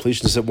 straight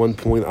completions at one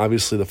point.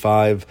 Obviously, the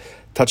 5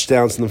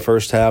 touchdowns in the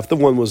first half. The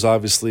one was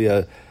obviously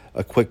a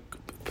quick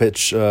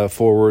pitch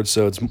forward,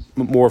 so it's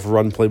more of a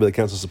run play, but it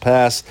counts as a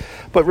pass.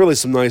 But really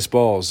some nice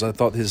balls. I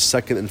thought his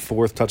second and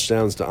fourth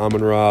touchdowns to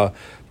Amon-Ra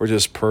were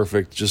just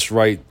perfect, just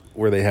right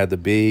where they had to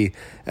be.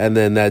 And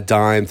then that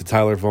dime to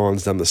Tyler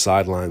Vaughns down the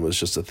sideline was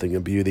just a thing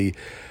of beauty.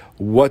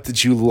 What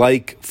did you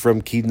like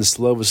from Kedon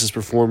Slovis'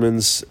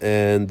 performance,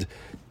 and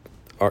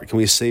can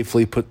we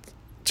safely put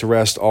to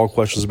rest all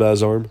questions about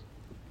his arm?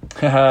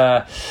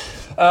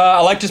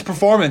 I liked his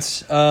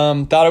performance.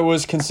 Thought it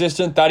was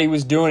consistent. Thought he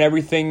was doing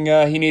everything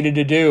he needed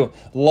to do.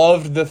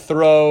 Loved the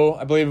throw.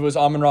 I believe it was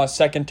Amon-Ra's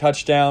second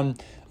touchdown.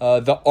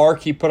 The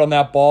arc he put on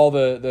that ball,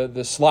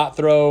 the slot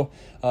throw.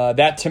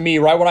 That, to me,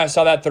 right when I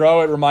saw that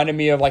throw, it reminded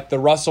me of like the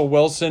Russell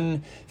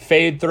Wilson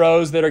fade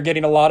throws that are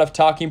getting a lot of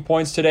talking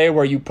points today,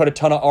 where you put a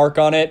ton of arc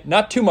on it.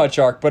 Not too much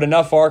arc, but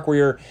enough arc where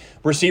your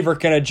receiver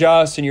can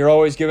adjust and you're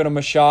always giving him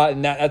a shot.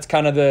 And that's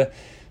kind of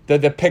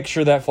the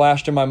picture that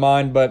flashed in my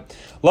mind. But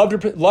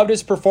loved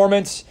his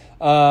performance.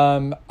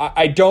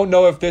 I don't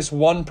know if this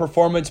one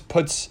performance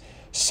puts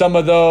some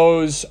of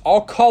those,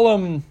 I'll call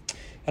them,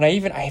 and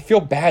I feel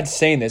bad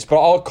saying this, but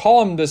I'll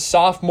call them the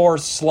sophomore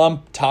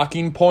slump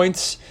talking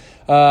points.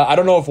 I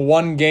don't know if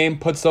one game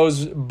puts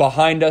those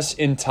behind us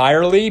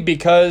entirely,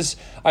 because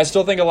I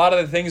still think a lot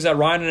of the things that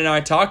Ryan and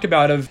I talked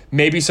about, of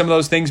maybe some of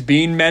those things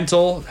being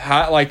mental,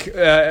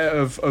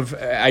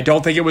 I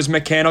don't think it was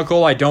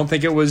mechanical. I don't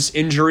think it was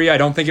injury. I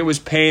don't think it was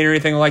pain or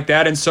anything like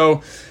that. And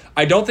so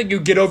I don't think you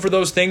get over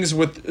those things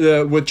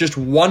with just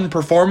one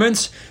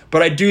performance,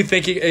 but I do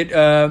think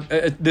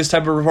this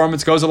type of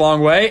performance goes a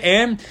long way.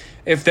 And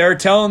if they're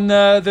telling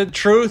the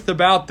truth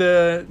about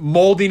the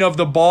molding of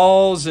the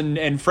balls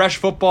and fresh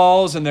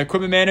footballs and the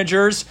equipment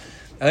managers,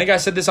 I think I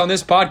said this on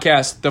this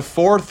podcast, the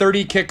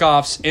 4:30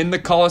 kickoffs in the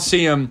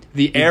Coliseum,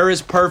 the air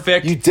is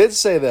perfect. You did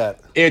say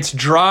that. It's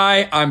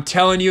dry. I'm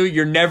telling you,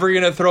 you're never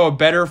going to throw a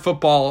better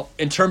football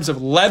in terms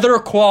of leather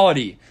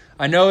quality.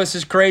 I know this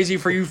is crazy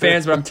for you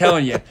fans, but I'm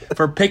telling you,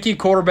 for picky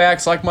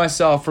quarterbacks like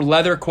myself, for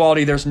leather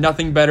quality, there's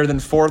nothing better than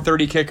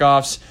 4:30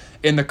 kickoffs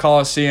in the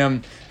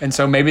Coliseum. And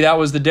so maybe that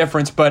was the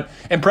difference. But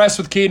impressed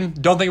with Kedon.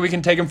 Don't think we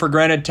can take him for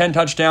granted. 10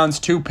 touchdowns,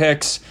 2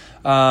 picks,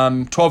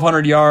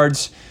 1,200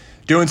 yards,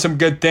 doing some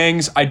good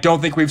things. I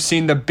don't think we've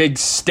seen the big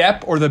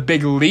step or the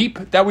big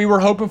leap that we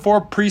were hoping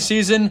for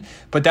preseason,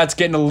 but that's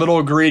getting a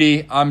little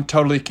greedy. I'm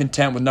totally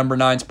content with number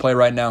 9's play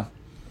right now.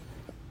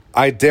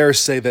 I dare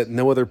say that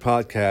no other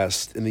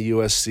podcast in the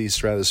USC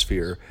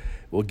stratosphere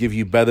will give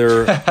you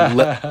better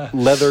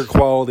leather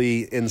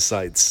quality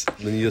insights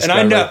than you just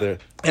got right there.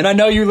 And I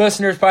know you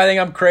listeners probably think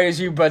I'm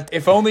crazy, but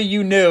if only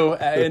you knew,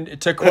 and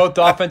to quote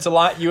the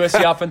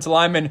USC offensive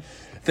lineman,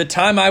 the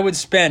time I would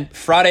spend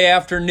Friday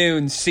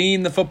afternoon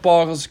seeing the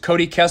footballs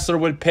Cody Kessler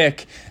would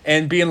pick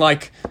and being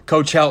like,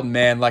 Coach Helton,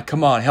 man, like,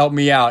 come on, help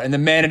me out. And the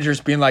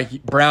managers being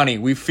like, Brownie,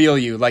 we feel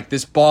you. Like,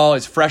 this ball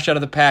is fresh out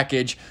of the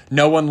package.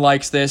 No one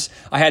likes this.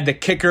 I had the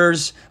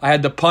kickers, I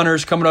had the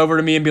punters coming over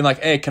to me and being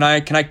like, hey, can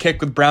I kick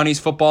with Brownie's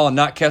football and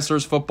not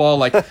Kessler's football?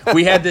 Like,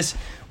 we had this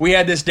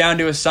down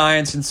to a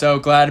science, and so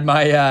glad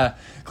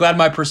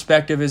my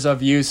perspective is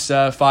of use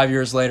 5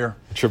 years later.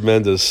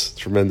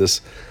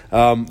 Tremendous.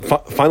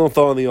 Final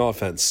thought on the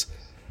offense.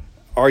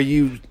 Are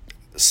you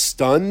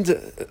stunned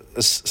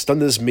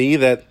as me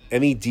that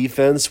any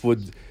defense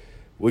would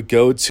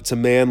go to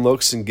man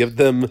looks and give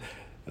them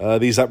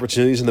these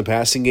opportunities in the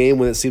passing game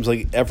when it seems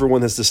like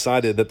everyone has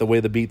decided that the way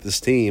to beat this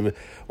team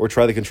or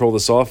try to control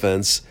this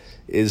offense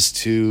is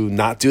to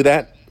not do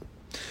that?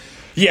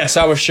 Yes,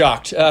 I was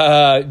shocked.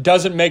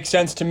 Doesn't make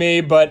sense to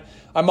me, but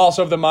I'm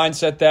also of the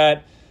mindset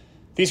that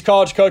these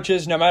college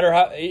coaches, no matter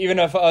how, even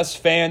if us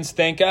fans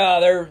think,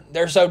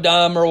 they're so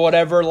dumb or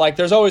whatever, like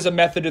there's always a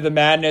method to the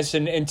madness.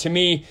 And to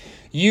me,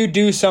 you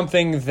do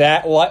something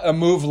a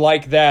move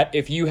like that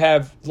if you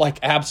have like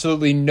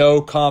absolutely no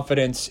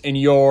confidence in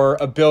your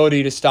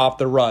ability to stop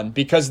the run,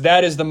 because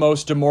that is the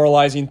most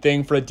demoralizing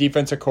thing for a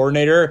defensive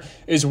coordinator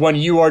is when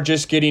you are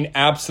just getting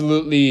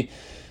absolutely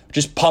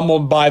just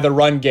pummeled by the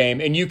run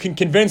game. And you can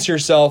convince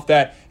yourself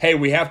that, hey,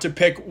 we have to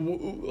pick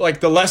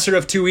like the lesser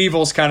of two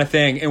evils kind of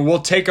thing, and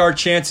we'll take our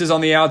chances on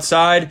the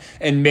outside,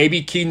 and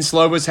maybe Keaton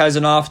Slovis has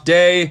an off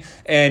day,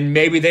 and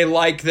maybe they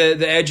like the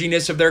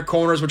edginess of their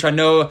corners, which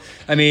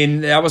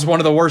that was one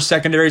of the worst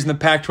secondaries in the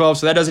Pac-12,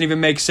 so that doesn't even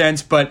make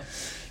sense, but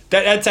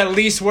that's at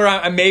least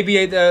where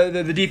maybe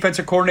the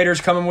defensive coordinator is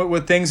coming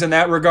with things in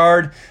that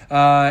regard.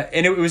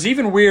 And it was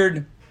even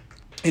weird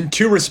in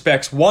two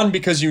respects. One,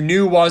 because you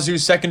knew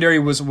Wazoo's secondary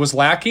was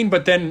lacking,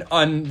 but then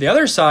on the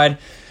other side,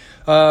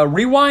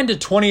 rewind to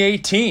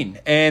 2018,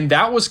 and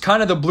that was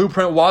kind of the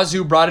blueprint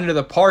Wazoo brought into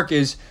the park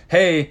is,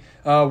 hey,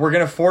 we're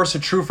going to force a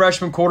true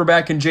freshman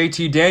quarterback in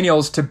JT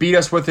Daniels to beat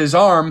us with his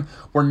arm.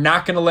 We're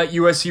not going to let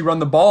USC run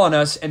the ball on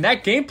us. And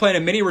that game plan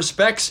in many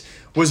respects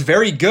was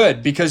very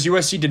good because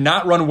USC did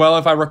not run well,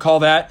 if I recall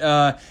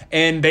that.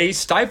 And they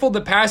stifled the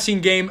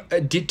passing game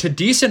to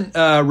decent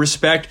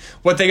respect.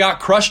 What they got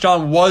crushed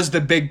on was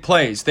the big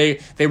plays. They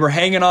were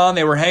hanging on,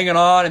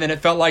 and then it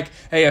felt like,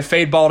 hey, a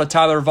fade ball to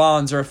Tyler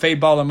Vaughns or a fade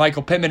ball to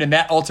Michael Pittman, and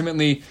that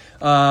ultimately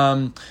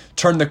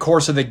turned the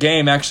course of the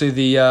game.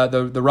 Actually,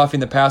 the roughing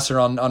the passer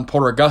on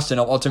Porter Augustin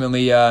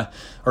ultimately,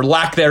 or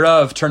lack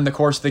thereof, turned the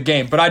course of the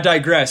game. But I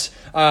digress.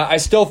 I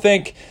still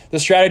think the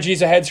strategy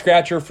is a head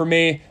scratcher for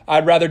me.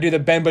 I'd rather do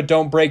the bend but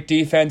don't break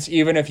defense,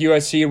 even if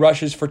USC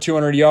rushes for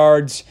 200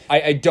 yards.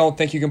 I don't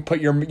think you can put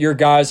your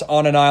guys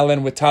on an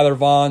island with Tyler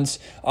Vaughns,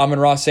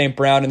 Amon-Ra St.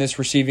 Brown in this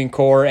receiving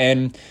core,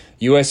 and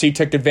USC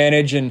took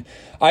advantage. And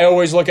I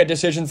always look at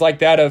decisions like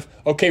that of,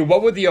 okay,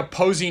 what would the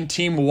opposing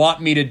team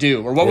want me to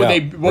do? Or what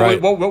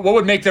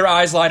would make their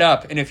eyes light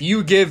up? And if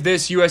you give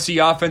this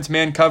USC offense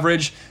man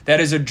coverage, that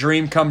is a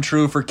dream come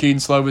true for Keaton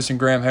Slovis and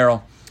Graham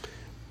Harrell.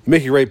 You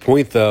make a great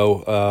point,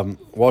 though.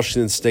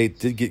 Washington State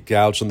did get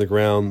gouged on the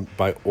ground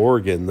by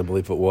Oregon, I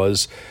believe it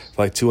was,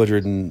 like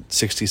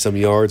 260-some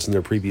yards in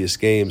their previous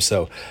game.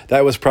 So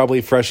that was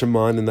probably fresh in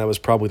mind, and that was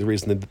probably the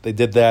reason that they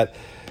did that.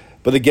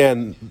 But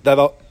again,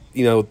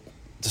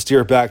 to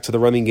steer it back to the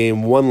running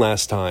game one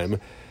last time,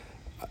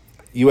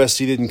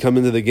 USC didn't come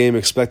into the game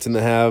expecting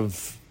to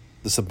have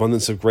this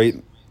abundance of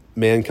great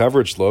man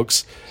coverage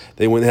looks.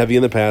 They went heavy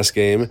in the pass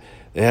game.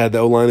 They had the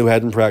O-line who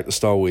hadn't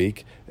practiced all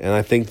week, and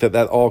I think that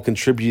all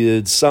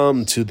contributed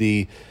some to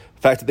the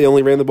fact that they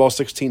only ran the ball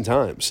 16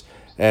 times.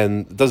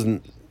 And it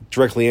doesn't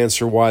directly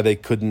answer why they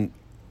couldn't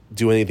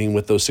do anything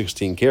with those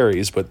 16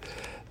 carries, but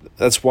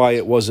that's why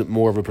it wasn't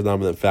more of a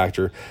predominant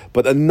factor.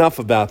 But enough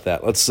about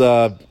that.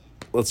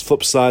 Let's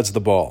flip sides of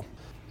the ball.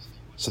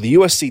 So the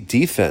USC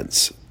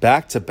defense,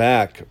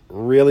 back-to-back,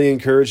 really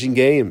encouraging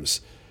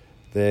games.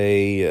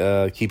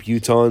 They keep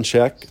Utah in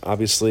check,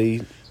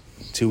 obviously,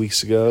 3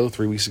 weeks ago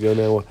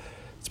now.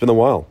 It's been a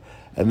while.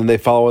 And then they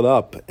follow it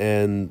up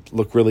and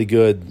look really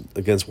good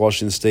against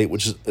Washington State,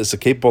 which is a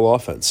capable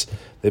offense.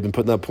 They've been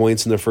putting up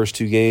points in their first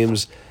two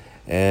games,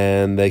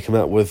 and they come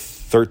out with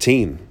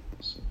 13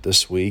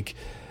 this week.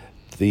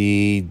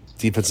 The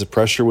defensive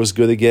pressure was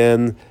good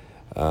again.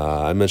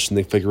 I mentioned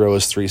Nick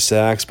Figueroa's 3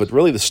 sacks, but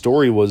really the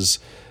story was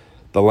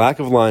the lack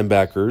of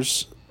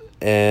linebackers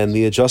and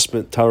the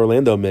adjustment Tyler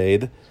Orlando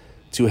made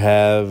to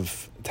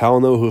have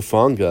Talanoa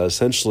Hufanga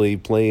essentially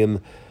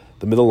playing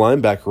the middle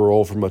linebacker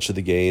role for much of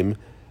the game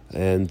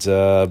and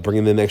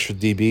bringing in extra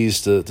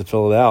DBs to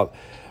fill it out.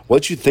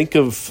 What did you think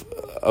of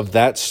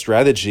that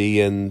strategy,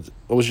 and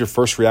what was your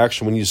first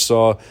reaction when you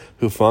saw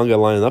Hufanga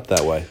lining up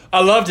that way?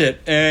 I loved it,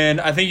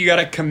 and I think you got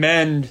to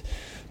commend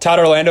Todd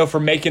Orlando for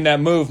making that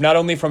move, not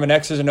only from an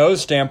X's and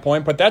O's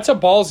standpoint, but that's a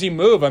ballsy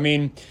move. I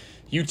mean,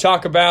 you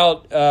talk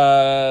about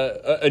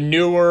a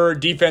newer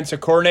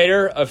defensive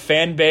coordinator, a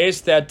fan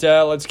base that,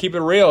 let's keep it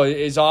real,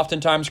 is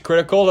oftentimes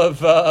critical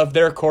of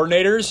their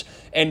coordinators.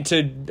 And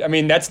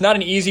that's not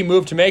an easy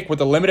move to make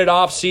with a limited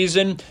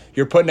offseason.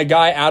 You're putting a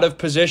guy out of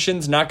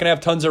positions, not going to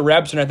have tons of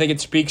reps, and I think it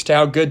speaks to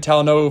how good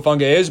Talanoa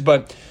Hufanga is.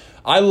 But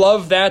I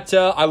love that.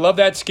 I love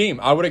that scheme.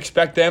 I would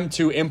expect them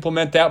to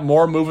implement that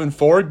more moving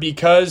forward,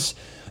 because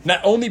not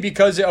only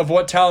because of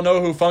what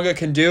Talanoa Hufanga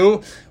can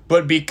do,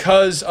 but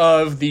because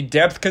of the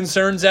depth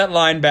concerns at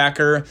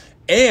linebacker.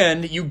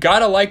 And you got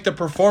to like the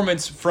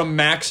performance from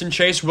Max and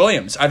Chase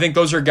Williams. I think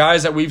those are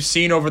guys that we've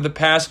seen over the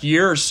past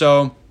year or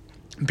so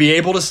be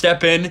able to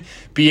step in,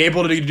 be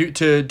able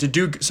to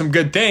do some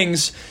good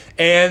things,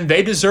 and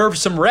they deserve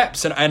some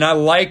reps. And I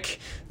like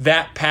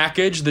that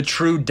package, the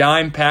true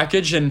dime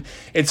package, and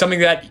it's something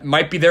that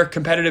might be their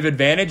competitive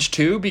advantage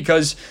too,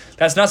 because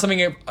that's not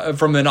something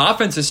from an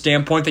offensive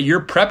standpoint that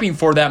you're prepping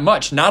for that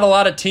much. Not a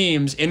lot of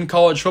teams in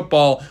college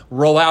football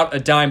roll out a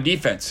dime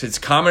defense. It's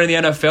common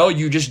in the NFL.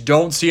 You just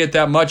don't see it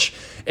that much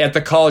at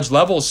the college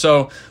level.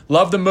 So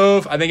love the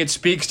move. I think it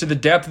speaks to the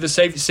depth of the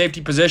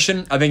safety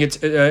position. I think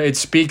it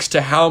speaks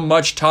to how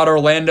much Todd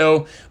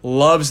Orlando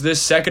loves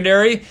this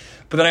secondary.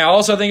 But then I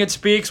also think it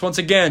speaks, once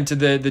again, to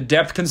the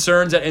depth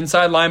concerns at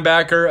inside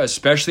linebacker,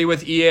 especially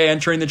with EA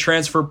entering the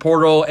transfer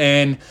portal.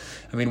 And,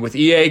 with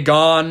EA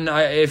gone,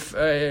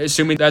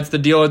 assuming that's the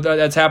deal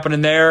that's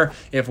happening there,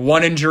 if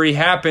one injury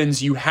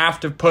happens, you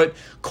have to put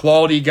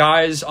quality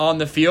guys on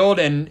the field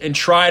and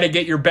try to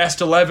get your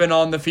best 11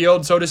 on the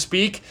field, so to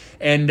speak.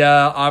 And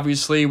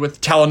obviously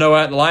with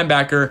Talanoa at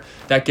linebacker,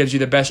 that gives you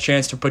the best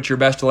chance to put your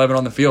best 11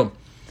 on the field.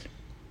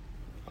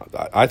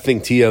 I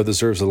think T.O.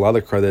 deserves a lot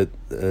of credit,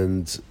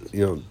 and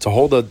to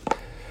hold a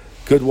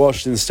good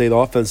Washington State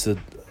offense at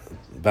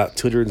about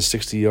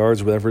 260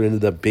 yards, whatever it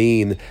ended up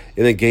being,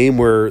 in a game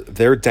where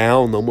they're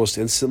down almost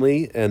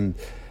instantly, and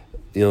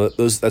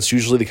that's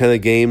usually the kind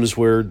of games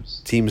where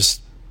teams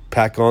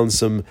pack on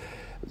some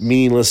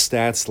meaningless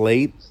stats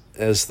late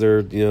as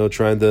they're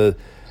trying to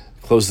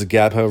close the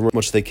gap however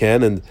much they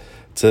can, and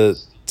to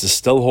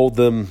still hold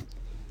them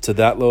to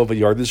that low of a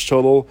yardage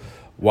total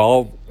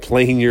while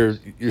playing your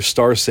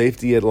star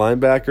safety at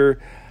linebacker.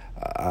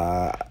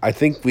 I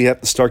think we have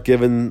to start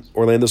giving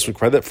Orlando some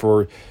credit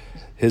for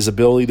his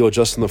ability to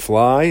adjust on the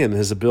fly and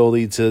his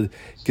ability to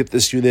get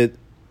this unit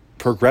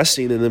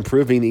progressing and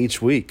improving each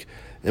week.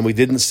 And we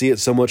didn't see it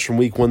so much from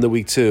week 1 to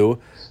week 2,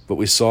 but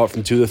we saw it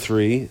from 2 to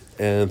 3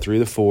 and 3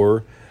 to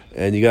 4,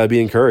 and you got to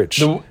be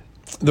encouraged.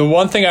 The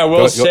one thing I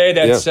will say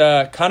that's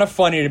kind of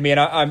funny to me,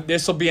 and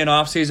this will be an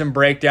off-season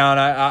breakdown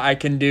I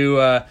can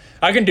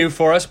do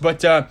for us,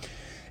 but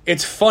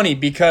it's funny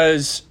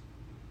because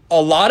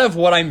a lot of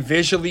what I'm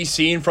visually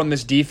seeing from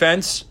this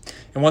defense,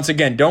 and once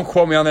again, don't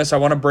quote me on this, I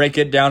want to break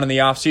it down in the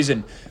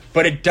offseason,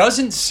 but it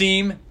doesn't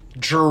seem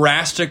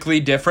drastically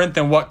different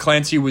than what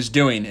Clancy was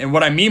doing. And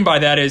what I mean by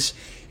that is,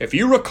 if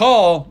you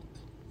recall,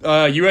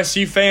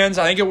 USC fans,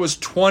 I think it was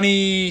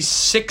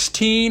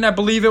 2016, I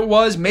believe it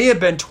was, may have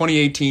been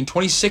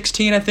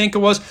 2016, I think it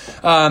was.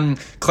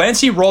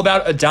 Clancy rolled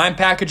out a dime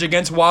package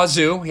against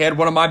Wazoo. He had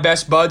one of my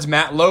best buds,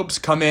 Matt Lopes,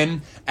 come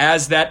in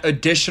as that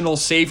additional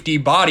safety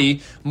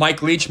body.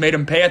 Mike Leach made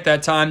him pay at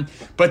that time.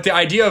 But the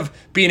idea of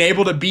being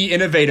able to be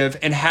innovative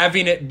and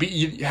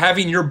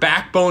having your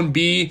backbone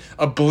be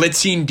a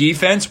blitzing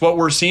defense, what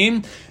we're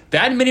seeing,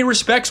 that in many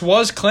respects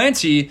was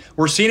Clancy.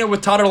 We're seeing it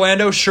with Todd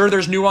Orlando. Sure,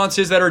 there's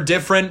nuances that are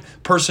different,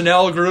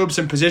 personnel groups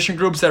and position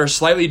groups that are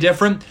slightly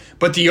different,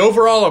 but the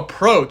overall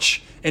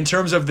approach in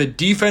terms of the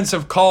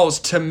defensive calls,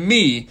 to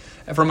me,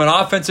 from an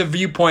offensive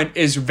viewpoint,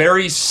 is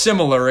very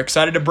similar.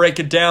 Excited to break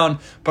it down,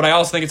 but I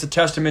also think it's a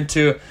testament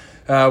to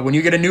when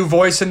you get a new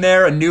voice in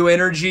there, a new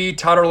energy.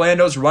 Todd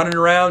Orlando's running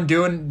around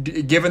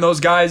giving those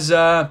guys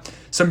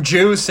some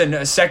juice, and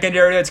a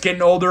secondary that's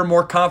getting older,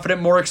 more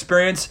confident, more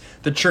experience.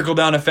 The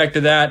trickle-down effect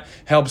of that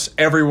helps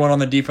everyone on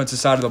the defensive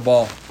side of the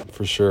ball.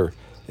 For sure.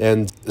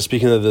 And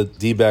speaking of the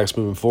D-backs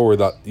moving forward,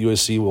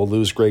 USC will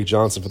lose Greg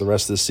Johnson for the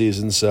rest of the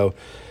season, so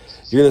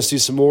you're going to see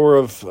some more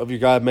of your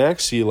guy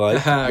Max you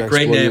like. Max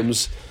Great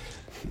Williams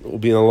will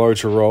be in a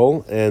larger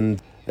role,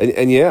 and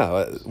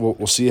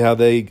we'll see how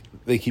they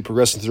keep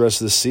progressing through the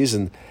rest of the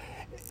season.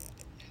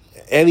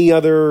 Any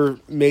other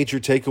major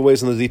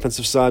takeaways on the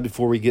defensive side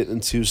before we get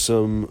into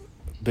some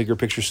bigger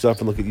picture stuff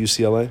and look at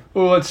UCLA?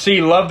 Well, let's see.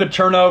 Love the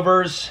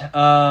turnovers.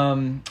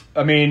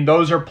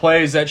 Those are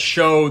plays that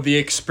show the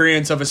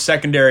experience of a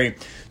secondary.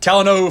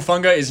 Talanoa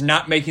Hufanga is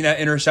not making that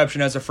interception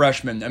as a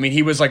freshman.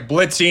 He was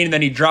blitzing,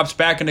 then he drops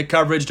back into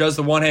coverage, does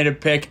the one-handed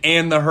pick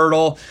and the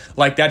hurdle.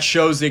 That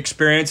shows the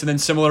experience. And then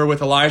similar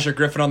with Elijah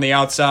Griffin on the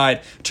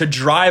outside, to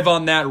drive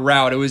on that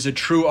route, it was a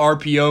true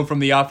RPO from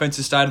the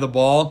offensive side of the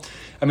ball.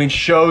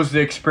 Shows the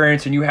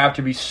experience, and you have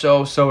to be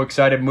so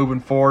excited moving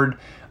forward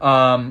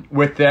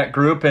with that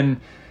group. And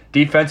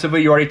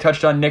defensively, you already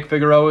touched on Nick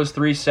Figueroa's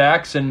 3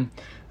 sacks, and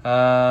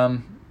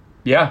love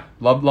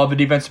the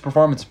defensive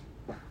performance.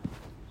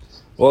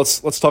 Well,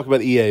 let's talk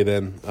about EA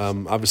then.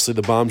 Obviously,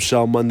 the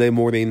bombshell Monday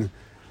morning,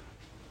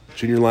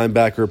 junior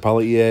linebacker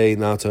Paulo EA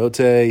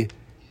Naoto'ote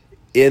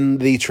in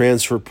the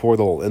transfer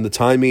portal. And the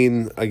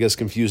timing, I guess,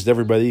 confused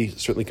everybody,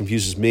 certainly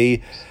confuses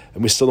me,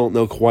 and we still don't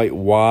know quite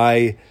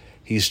why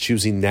he's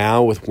choosing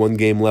now with one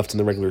game left in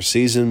the regular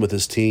season, with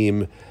his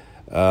team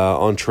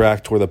on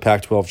track toward the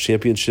Pac-12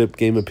 championship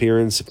game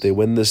appearance if they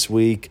win this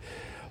week.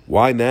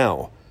 Why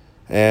now?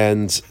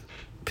 And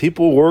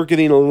people were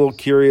getting a little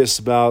curious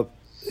about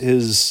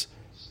his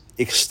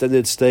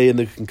extended stay in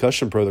the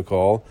concussion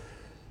protocol,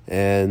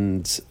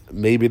 and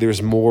maybe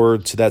there's more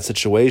to that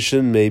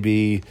situation.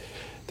 Maybe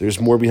there's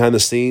more behind the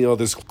scenes. Oh,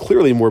 there's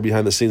clearly more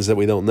behind the scenes that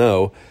we don't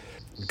know,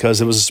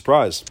 because it was a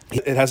surprise.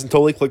 It hasn't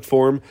totally clicked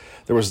for him.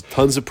 There was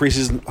tons of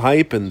preseason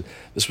hype, and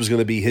this was going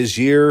to be his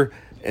year,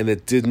 and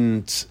it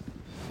didn't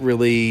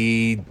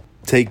really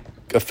take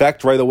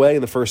effect right away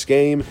in the first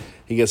game.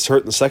 He gets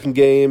hurt in the second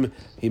game.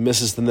 He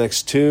misses the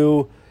next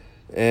two,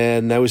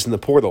 and now he's in the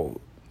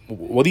portal.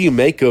 What do you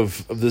make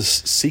of this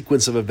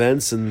sequence of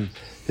events and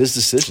his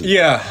decision?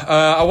 Yeah,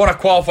 I want to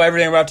qualify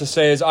everything I'm about to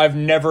say. Is I've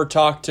never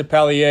talked to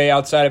Pallier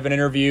outside of an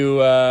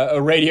interview,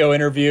 a radio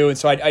interview, and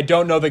so I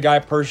don't know the guy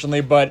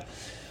personally, but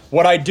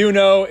what I do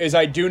know is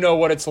I do know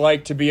what it's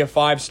like to be a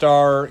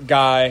five-star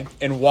guy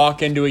and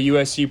walk into a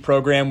USC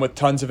program with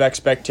tons of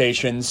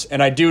expectations.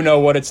 And I do know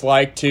what it's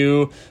like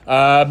to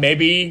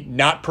maybe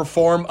not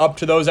perform up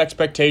to those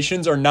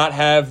expectations or not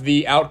have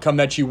the outcome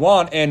that you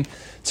want. And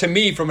to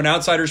me, from an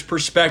outsider's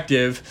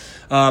perspective,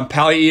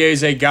 Pallier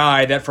is a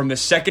guy that from the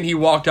second he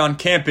walked on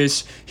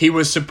campus, he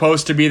was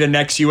supposed to be the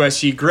next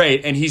USC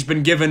great, and he's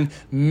been given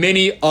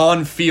many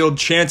on-field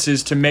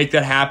chances to make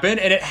that happen,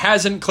 and it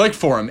hasn't clicked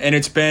for him, and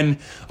it's been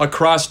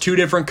across two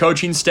different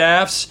coaching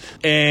staffs,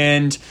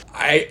 and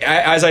I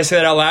as I say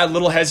that out loud, a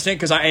little hesitant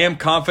because I am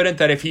confident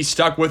that if he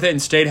stuck with it and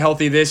stayed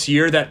healthy this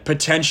year, that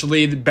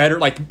potentially the better,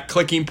 like,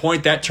 clicking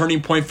point, that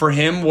turning point for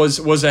him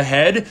was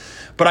ahead.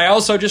 But I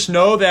also just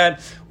know that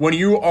when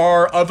you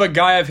are of a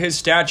guy of his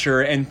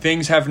stature and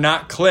things have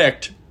not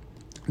clicked,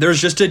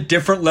 there's just a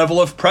different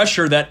level of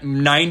pressure that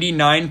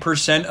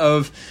 99%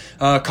 of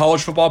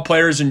college football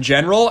players in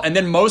general, and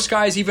then most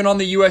guys even on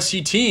the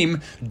USC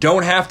team,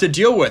 don't have to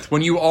deal with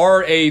when you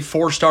are a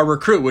four-star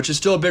recruit, which is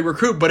still a big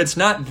recruit, but it's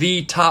not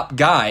the top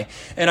guy.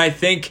 And I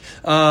think,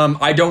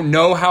 I don't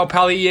know how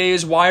Pallier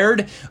is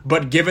wired,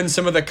 but given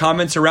some of the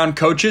comments around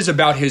coaches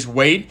about his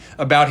weight,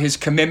 about his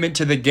commitment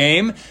to the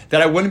game,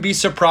 that I wouldn't be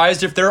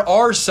surprised if there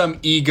are some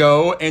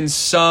ego and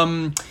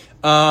some...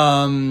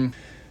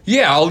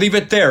 I'll leave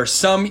it there.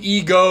 Some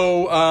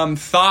ego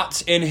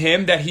thoughts in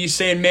him that he's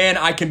saying, man,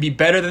 I can be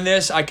better than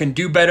this. I can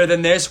do better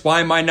than this.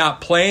 Why am I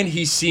not playing?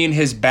 He's seeing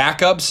his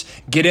backups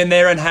get in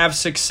there and have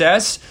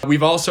success.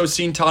 We've also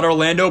seen Todd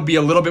Orlando be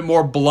a little bit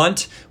more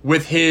blunt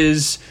with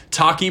his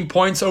talking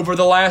points over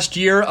the last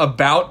year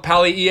about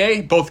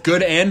Pallier, both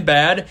good and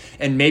bad,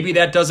 and maybe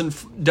that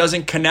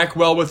doesn't connect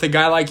well with a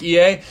guy like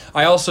EA.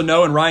 I also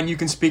know, and Ryan, you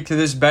can speak to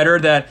this better,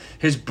 that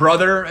his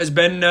brother has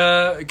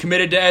been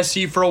committed to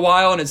SC for a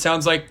while, and it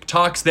sounds like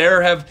talks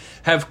there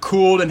have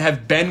cooled and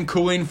have been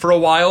cooling for a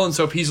while. And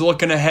so if he's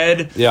looking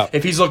ahead,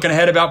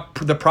 about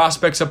the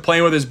prospects of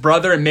playing with his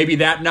brother and maybe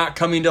that not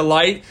coming to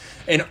light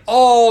and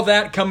all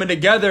that coming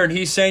together, and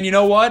he's saying, you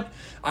know what?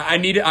 I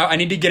need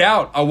to get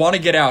out. I want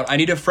to get out. I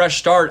need a fresh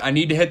start. I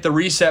need to hit the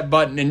reset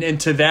button.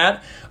 And to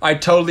that, I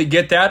totally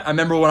get that. I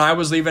remember when I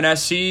was leaving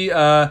SC,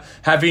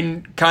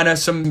 having kind of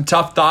some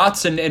tough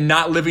thoughts and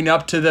not living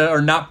up to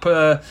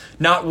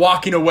not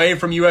walking away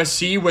from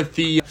USC with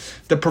the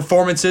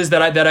performances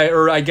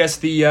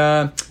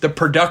the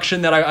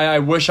production that I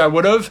wish I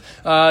would have,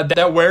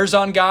 that wears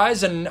on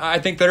guys. And I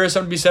think there is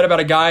something to be said about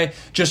a guy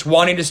just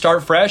wanting to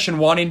start fresh and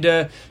wanting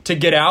to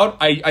get out.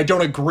 I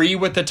don't agree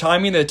with the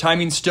timing. The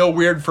timing's still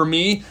weird for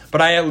me,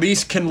 but I at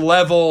least can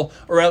level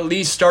or at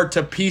least start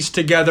to piece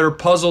together,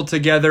 puzzle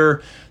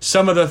together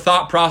some of the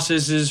thought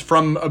processes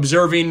from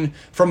observing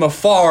from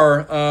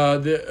afar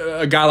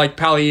a guy like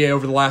Pallier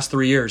over the last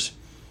 3 years.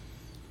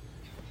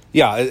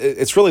 Yeah,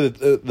 it's really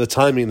the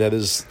timing that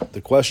is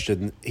the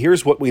question.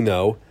 Here's what we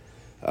know.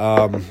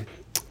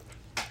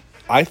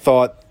 I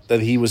thought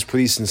that he was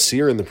pretty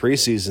sincere in the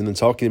preseason in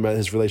talking about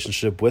his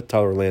relationship with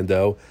Todd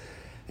Orlando,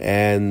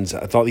 and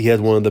I thought he had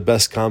one of the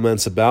best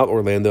comments about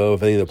Orlando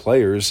of any of the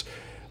players,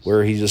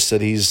 where he just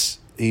said he's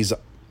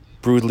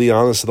brutally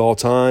honest at all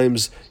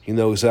times. You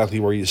know exactly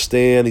where you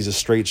stand. He's a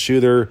straight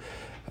shooter,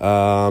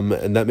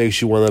 and that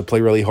makes you want to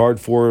play really hard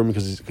for him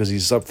because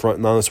he's upfront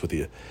and honest with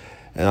you.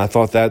 And I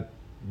thought that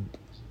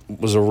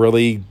was a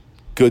really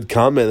good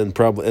comment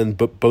and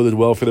boded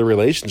well for their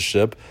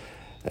relationship.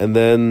 And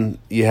then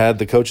you had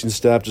the coaching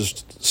staff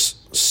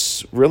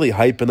just really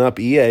hyping up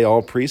EA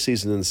all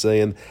preseason and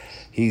saying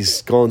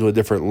he's gone to a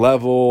different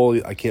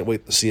level. I can't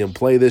wait to see him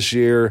play this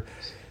year.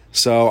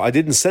 So I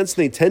didn't sense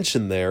any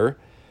tension there.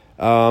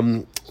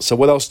 So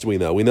what else do we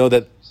know? We know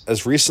that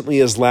as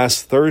recently as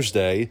last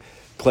Thursday,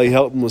 Clay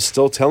Helton was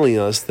still telling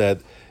us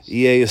that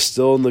EA is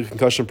still in the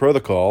concussion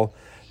protocol,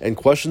 and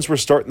questions were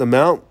starting to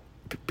mount.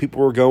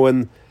 People were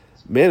going,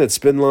 man, it's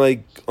been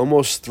like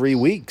almost 3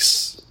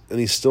 weeks, and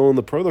he's still in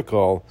the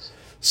protocol.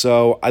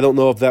 So I don't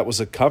know if that was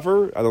a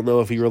cover. I don't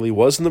know if he really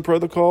was in the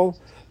protocol.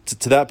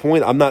 To that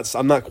point, I'm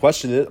not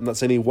questioning it. I'm not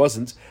saying he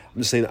wasn't.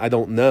 I'm just saying I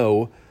don't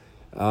know.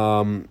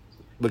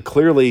 but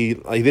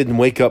clearly he didn't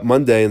wake up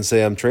Monday and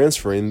say, I'm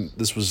transferring.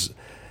 This was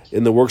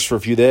in the works for a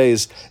few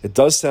days. It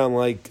does sound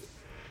like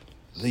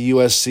the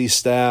USC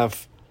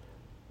staff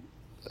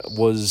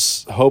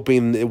was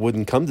hoping it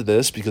wouldn't come to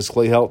this because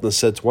Clay Helton has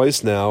said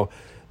twice now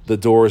the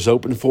door is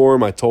open for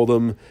him. I told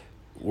him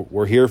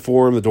we're here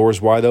for him. The door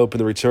is wide open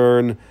to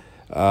return.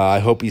 I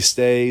hope he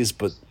stays,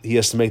 but he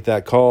has to make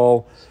that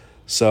call.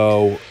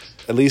 So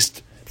at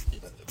least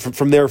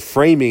from their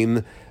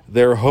framing,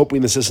 they're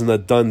hoping this isn't a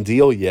done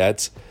deal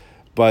yet.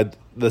 But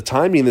the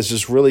timing is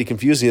just really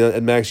confusing.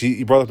 And Max,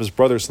 you brought up his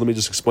brother, so let me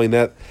just explain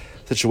that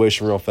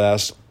situation real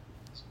fast.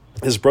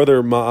 His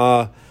brother,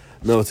 Ma'a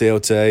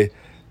Noteote,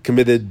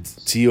 committed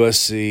to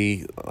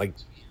USC like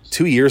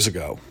 2 years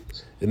ago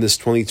in this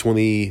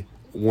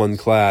 2021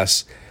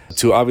 class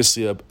to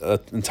obviously an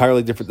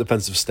entirely different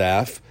defensive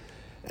staff.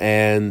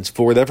 And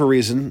for whatever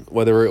reason,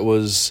 whether it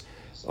was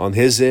on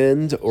his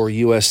end or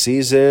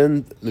USC's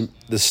end,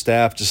 the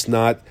staff just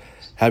not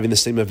having the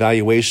same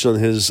evaluation on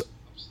his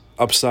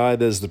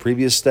upside as the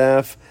previous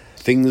staff,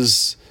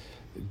 things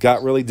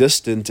got really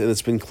distant, and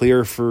it's been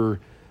clear for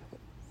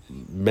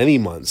many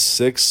months,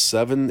 6,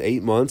 7,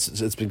 8 months.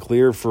 It's been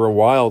clear for a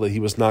while that he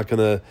was not going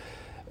to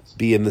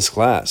be in this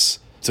class.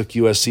 Took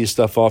USC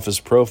stuff off his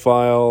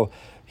profile.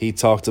 He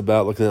talked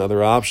about looking at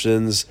other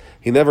options.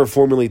 He never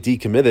formally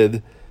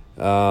decommitted,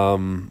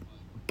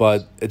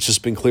 but it's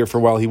just been clear for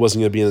a while he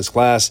wasn't going to be in this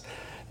class.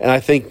 And I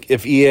think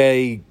if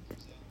EA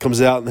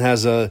comes out and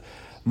has a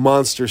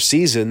monster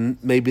season,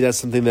 maybe that's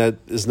something that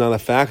is not a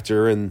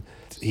factor, and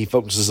he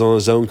focuses on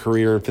his own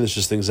career and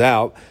finishes things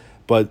out.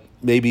 But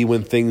maybe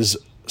when things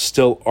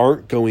still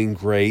aren't going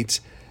great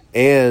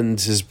and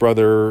his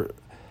brother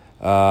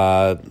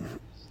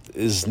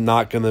is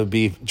not going to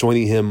be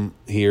joining him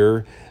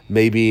here,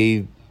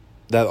 maybe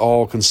that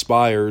all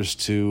conspires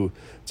to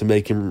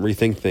make him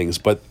rethink things.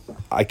 But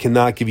I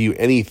cannot give you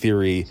any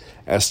theory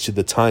as to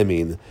the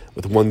timing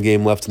with one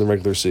game left in the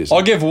regular season.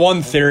 I'll give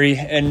one theory,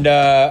 and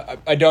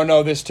I don't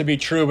know this to be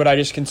true, but I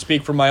just can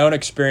speak from my own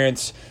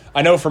experience.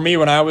 I know for me,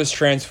 when I was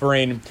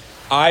transferring,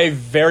 I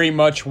very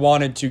much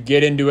wanted to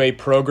get into a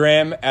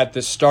program at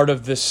the start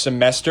of this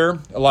semester.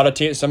 A lot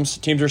of some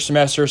teams are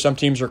semester, some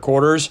teams are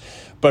quarters.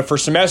 But for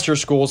semester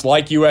schools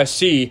like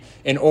USC,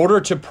 in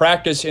order to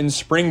practice in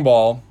spring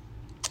ball,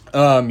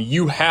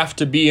 you have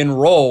to be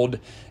enrolled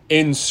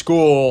in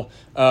school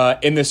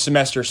in the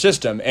semester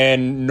system.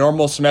 And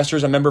normal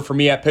semesters, I remember for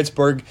me at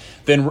Pittsburgh,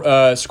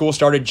 then school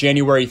started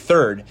January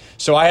 3rd.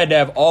 So I had to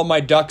have all my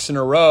ducks in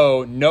a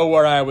row, know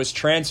where I was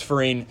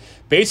transferring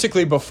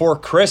basically before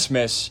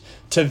Christmas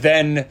to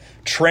then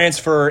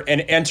transfer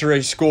and enter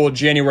a school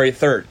January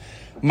 3rd.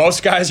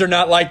 Most guys are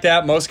not like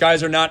that. Most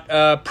guys are not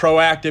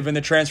proactive in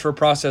the transfer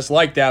process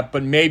like that.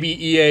 But maybe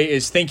EA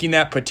is thinking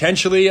that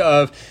potentially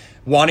of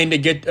wanting to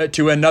get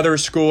to another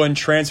school and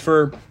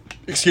transfer,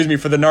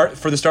 for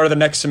the start of the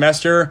next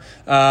semester.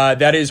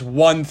 That is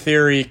one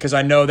theory, because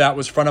I know that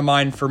was front of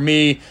mind for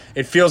me.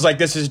 It feels like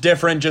this is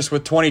different just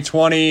with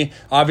 2020.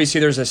 Obviously,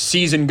 there's a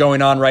season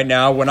going on right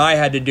now. When I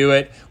had to do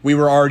it, we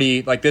were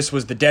already, like, this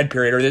was the dead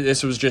period, or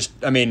this was just,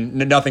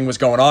 nothing was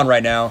going on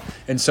right now.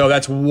 And so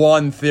that's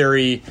one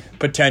theory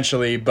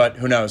potentially, but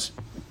who knows?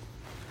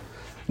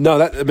 No,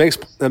 that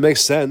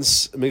makes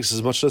sense. It makes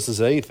as much sense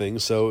as anything,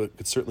 so it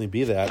could certainly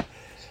be that.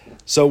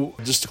 So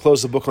just to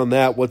close the book on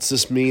that, what's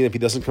this mean if he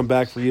doesn't come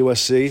back for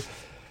USC?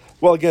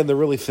 Well, again, they're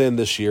really thin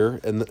this year,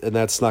 and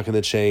that's not going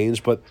to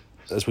change. But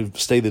as we've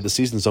stated, the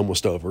season's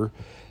almost over.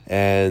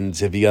 And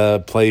if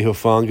you play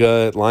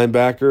Hufanga at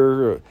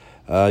linebacker,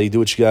 you do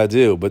what you got to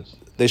do. But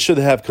they should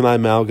have Kanai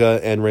Mauga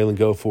and Raylan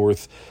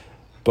Goforth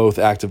both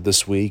active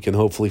this week and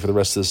hopefully for the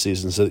rest of the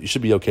season. So you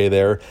should be okay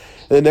there.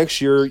 And then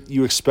next year,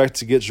 you expect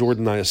to get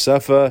Jordan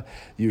Iosefa.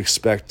 You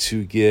expect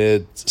to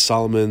get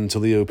Solomon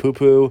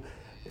Tuliupupu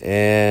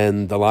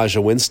and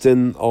Elijah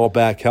Winston all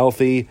back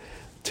healthy.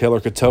 Taylor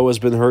Katoa has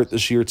been hurt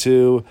this year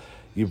too.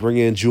 You bring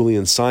in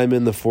Julian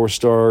Simon, the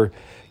 4-star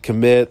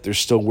commit. They're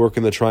still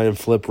working to try and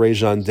flip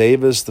Rajon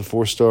Davis, the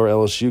 4-star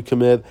LSU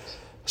commit.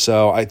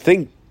 So I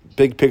think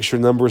big picture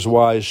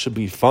numbers-wise should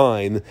be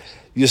fine.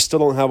 You still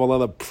don't have a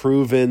lot of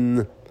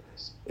proven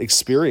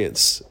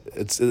experience.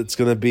 It's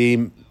going to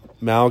be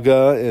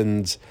Mauga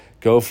and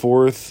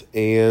Goforth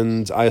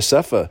and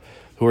Iosefa,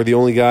 who are the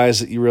only guys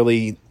that you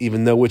really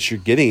even know what you're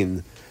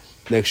getting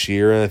next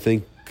year. And I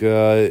think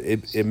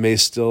it may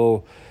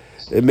still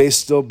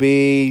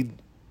be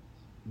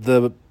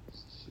the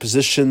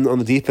position on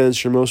the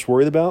defense you're most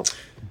worried about.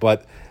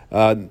 But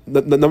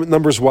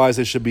numbers-wise,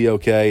 they should be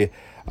okay.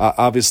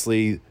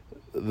 Obviously,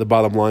 the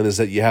bottom line is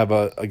that you have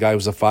a guy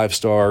who's a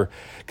 5-star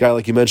guy,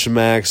 like you mentioned,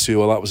 Max,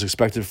 who a lot was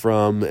expected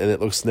from, and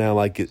it looks now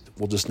like it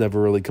will just never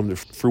really come to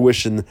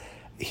fruition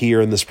here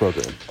in this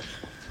program.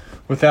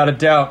 Without a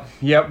doubt.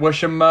 Yep,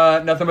 wish him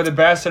nothing but the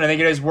best, and I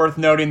think it is worth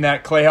noting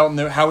that Clay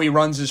Helton, how he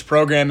runs his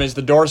program is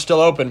the door's still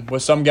open.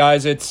 With some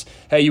guys, it's,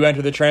 hey, you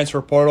enter the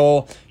transfer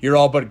portal, you're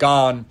all but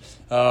gone.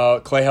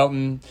 Clay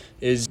Helton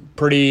is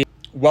pretty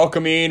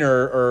welcoming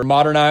or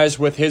modernized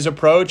with his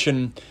approach,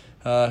 and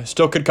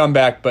still could come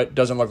back, but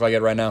doesn't look like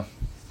it right now.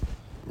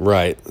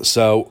 Right.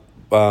 So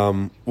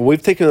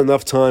we've taken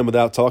enough time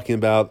without talking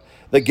about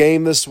the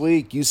game this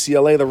week,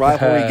 UCLA, the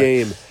rivalry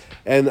game,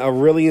 and a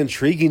really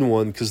intriguing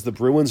one because the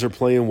Bruins are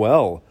playing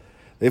well.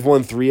 They've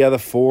won 3 out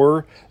of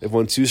 4. They've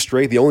won 2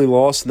 straight. The only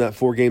loss in that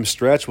 4-game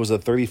stretch was a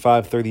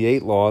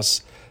 35-38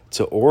 loss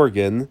to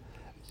Oregon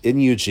in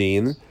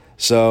Eugene.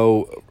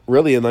 So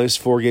really a nice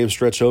 4-game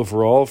stretch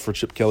overall for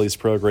Chip Kelly's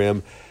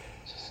program.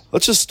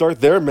 Let's just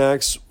start there,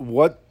 Max.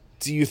 What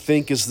do you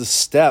think is the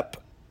step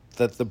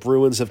that the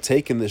Bruins have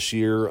taken this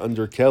year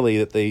under Kelly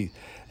that they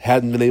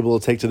hadn't been able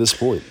to take to this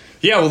point?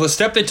 Yeah, well, the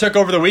step they took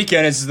over the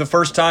weekend is the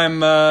first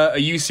time a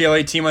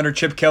UCLA team under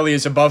Chip Kelly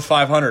is above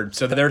 500.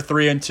 So they're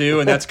 3-2,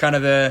 and that's kind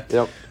of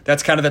the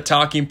that's kind of the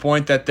talking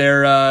point that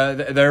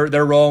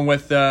they're rolling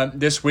with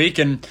this week.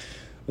 And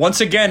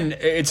once again,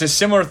 it's a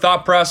similar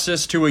thought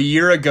process to a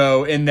year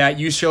ago in that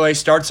UCLA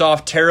starts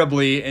off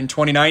terribly in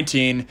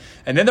 2019,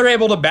 and then they're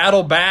able to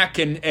battle back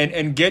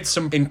and get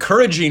some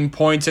encouraging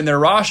points in their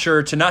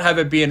roster to not have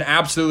it be an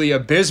absolutely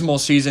abysmal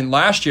season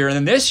last year. And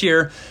then this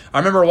year, I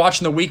remember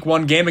watching the Week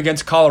 1 game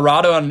against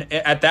Colorado, and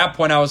at that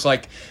point I was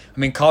like, I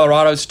mean,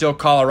 Colorado's still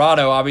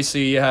Colorado.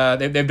 Obviously,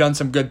 they've done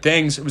some good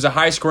things. It was a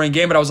high-scoring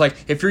game, but I was like,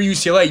 if you're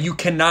UCLA, you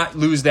cannot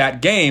lose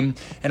that game.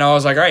 And I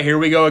was like, all right, here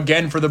we go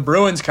again for the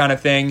Bruins kind of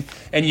thing.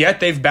 And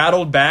yet they've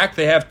battled back.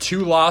 They have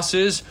 2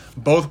 losses,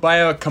 both by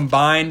a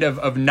combined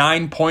of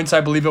 9 points, I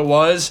believe it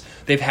was.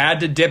 They've had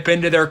to dip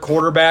into their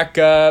quarterback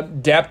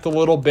depth a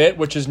little bit,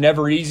 which is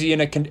never easy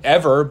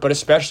ever, but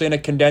especially in a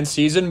condensed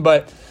season.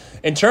 But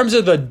in terms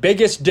of the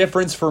biggest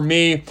difference for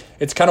me,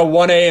 it's kind of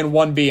 1A and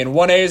 1B. And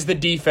 1A is the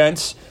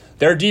defense.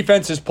 Their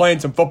defense is playing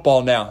some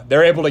football now.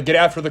 They're able to get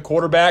after the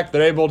quarterback.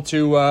 They're able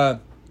to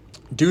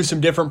do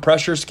some different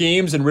pressure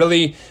schemes and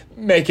really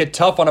make it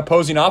tough on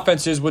opposing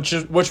offenses, which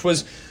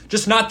was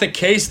just not the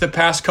case the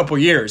past couple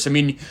years. I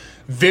mean,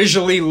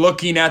 visually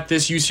looking at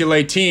this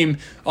UCLA team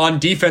on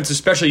defense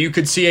especially, you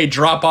could see a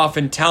drop-off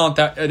in talent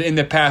in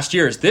the past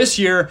years. This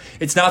year,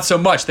 it's not so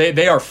much.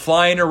 They are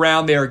flying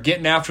around. They are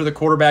getting after the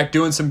quarterback,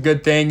 doing some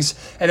good things.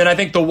 And then I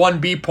think the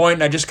 1B point,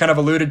 and I just kind of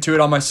alluded to it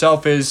on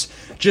myself, is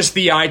just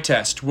the eye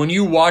test. When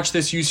you watch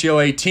this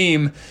UCLA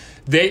team,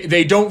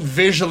 they don't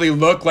visually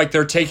look like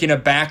they're taking a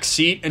back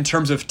seat in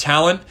terms of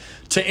talent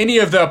to any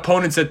of the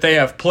opponents that they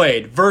have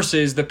played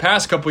versus the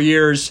past couple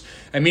years.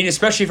 I mean,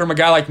 especially from a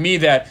guy like me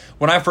that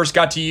when I first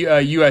got to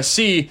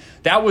USC,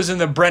 that was in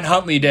the Brent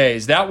Huntley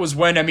days. That was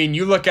when, I mean,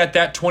 you look at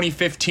that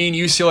 2015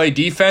 UCLA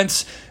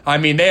defense, I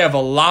mean, they have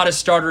a lot of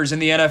starters in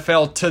the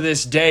NFL to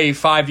this day,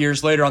 5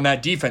 years later on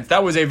that defense.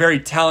 That was a very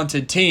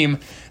talented team.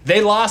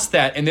 They lost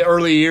that in the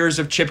early years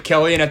of Chip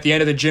Kelly and at the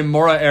end of the Jim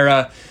Mora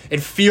era.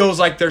 It feels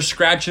like they're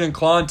scratching and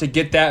clawing to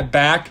get that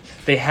back.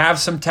 They have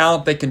some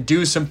talent. They can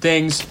do some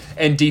things.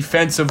 And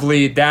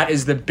defensively, that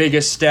is the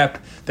biggest step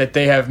that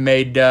they have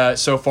made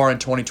so far in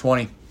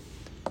 2020.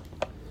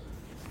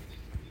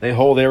 They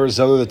hold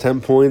Arizona to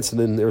 10 points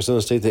and then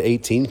Arizona State to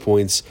 18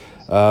 points.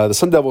 The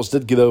Sun Devils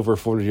did get over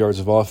 400 yards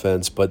of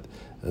offense, but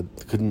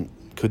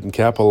couldn't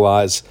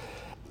capitalize.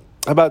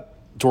 How about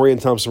Dorian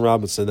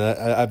Thompson-Robinson?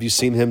 Have you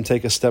seen him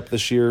take a step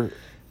this year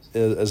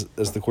as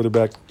the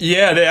quarterback?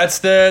 Yeah, that's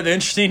the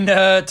interesting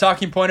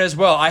talking point as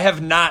well. I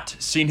have not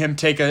seen him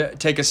take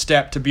a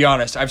step, to be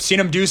honest. I've seen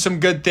him do some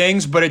good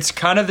things, but it's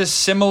kind of the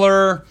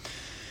similar.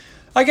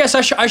 I guess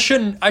I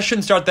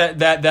shouldn't start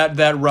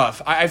that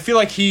rough. I feel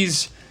like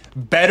he's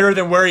better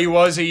than where he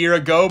was a year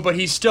ago, but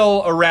he's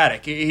still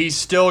erratic. He's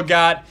still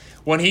got,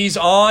 when he's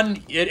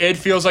on, it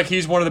feels like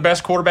he's one of the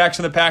best quarterbacks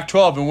in the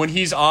Pac-12, and when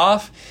he's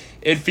off,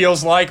 it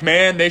feels like,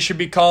 man, they should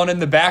be calling in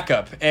the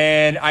backup.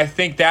 And I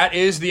think that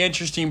is the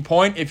interesting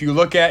point. If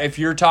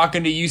you're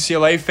talking to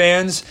UCLA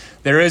fans,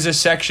 there is a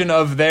section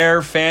of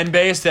their fan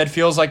base that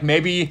feels like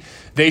maybe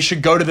they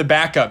should go to the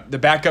backup. The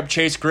backup,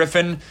 Chase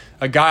Griffin,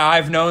 a guy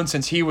I've known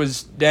since he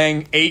was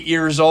 8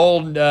 years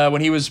old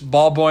when he was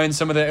ball boying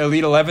some of the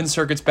Elite 11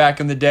 circuits back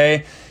in the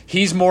day.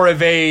 He's more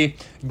of a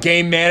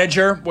game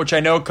manager, which I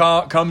know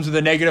comes with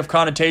a negative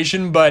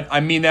connotation, but I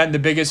mean that in the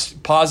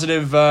biggest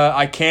positive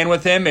I can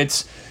with him.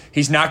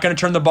 He's not going to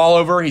turn the ball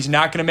over. He's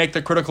not going to make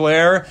the critical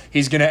error.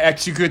 He's going to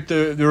execute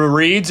the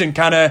reads and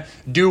kind of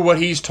do what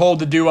he's told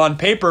to do on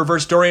paper.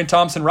 Versus Dorian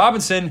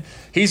Thompson-Robinson,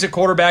 he's a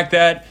quarterback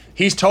that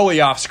he's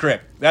totally off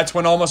script. That's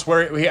when that's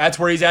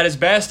where he's at his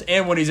best,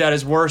 and when he's at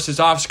his worst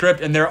is off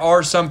script. And there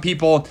are some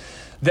people,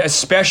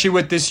 especially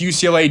with this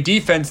UCLA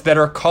defense, that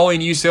are calling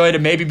UCLA to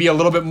maybe be a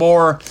little bit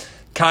more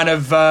kind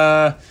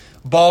of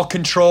ball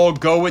control,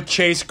 go with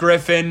Chase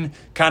Griffin,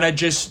 kind of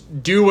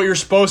just do what you're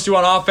supposed to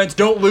on offense.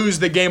 Don't lose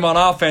the game on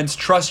offense.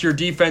 Trust your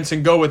defense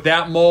and go with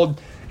that mold.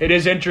 It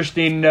is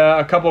interesting.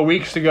 A couple of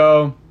weeks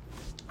ago,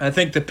 I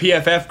think the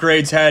PFF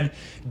grades had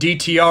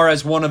DTR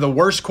as one of the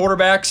worst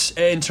quarterbacks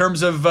in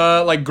terms of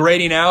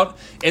grading out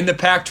in the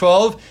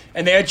Pac-12,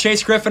 and they had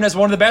Chase Griffin as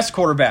one of the best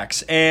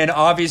quarterbacks. And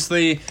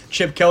obviously,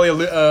 Chip Kelly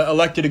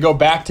elected to go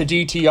back to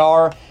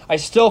DTR. I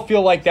still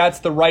feel like that's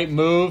the right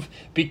move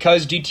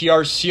because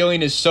DTR's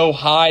ceiling is so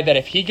high that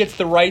if he gets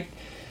the right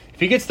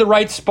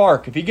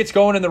spark, if he gets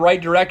going in the right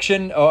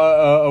direction,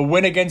 a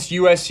win against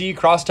USC,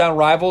 crosstown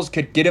rivals,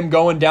 could get him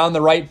going down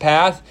the right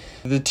path.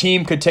 the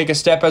team could take a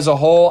step as a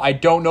whole. I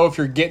don't know if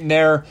you're getting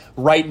there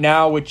right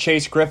now with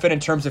Chase Griffin in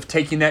terms of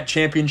taking that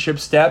championship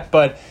step,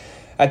 but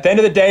at the end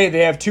of the day, they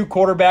have two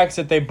quarterbacks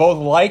that they both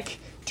like,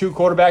 two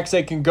quarterbacks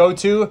they can go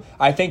to.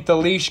 I think the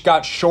leash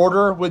got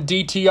shorter with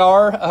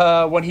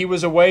DTR when he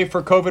was away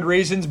for COVID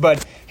reasons,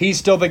 but he's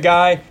still the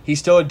guy. He's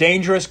still a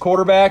dangerous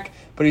quarterback,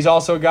 but he's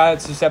also a guy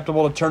that's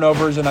susceptible to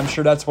turnovers, and I'm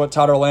sure that's what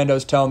Todd Orlando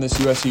is telling this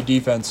USC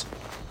defense.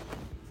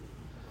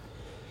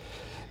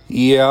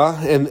 Yeah,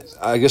 and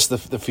I guess the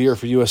fear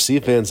for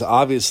USC fans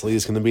obviously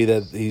is going to be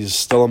that he's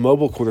still a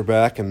mobile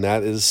quarterback, and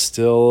that is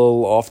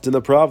still often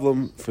a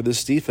problem for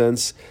this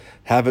defense.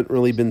 Haven't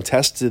really been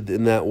tested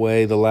in that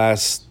way the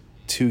last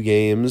two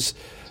games,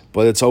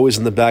 but it's always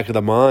in the back of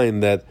the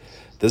mind that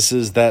this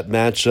is that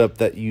matchup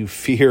that you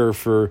fear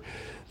for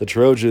the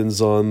Trojans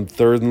on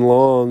 3rd and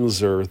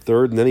longs or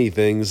 3rd and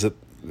anythings, that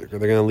they're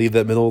going to leave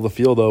that middle of the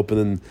field open,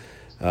 and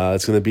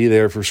it's going to be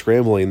there for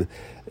scrambling.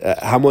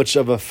 How much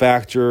of a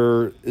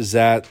factor is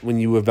that when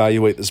you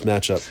evaluate this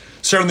matchup?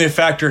 Certainly a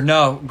factor.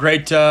 No,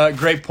 great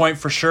point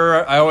for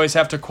sure. I always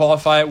have to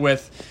qualify it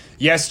with,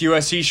 yes,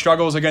 USC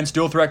struggles against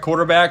dual threat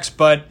quarterbacks,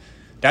 but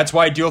that's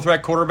why dual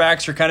threat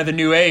quarterbacks are kind of the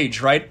new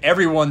age, right?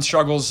 Everyone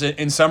struggles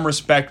in some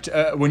respect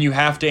when you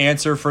have to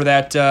answer for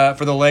that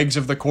for the legs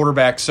of the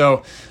quarterback.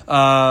 So,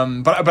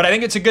 but I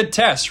think it's a good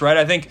test, right?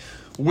 I think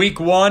week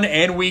 1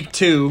 and week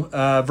 2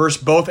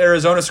 versus both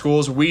Arizona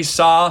schools, we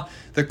saw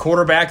the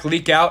quarterback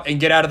leak out and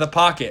get out of the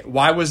pocket.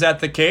 Why was that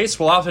the case?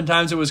 Well,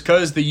 oftentimes it was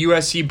because the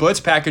USC blitz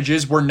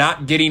packages were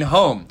not getting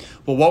home.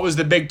 Well, what was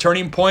the big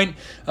turning point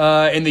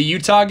in the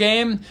Utah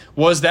game?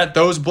 Was that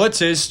those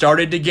blitzes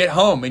started to get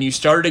home and you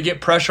started to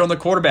get pressure on the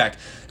quarterback.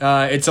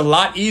 It's a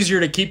lot easier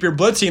to keep your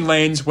blitzing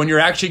lanes when you're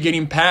actually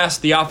getting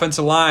past the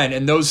offensive line,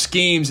 and those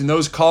schemes and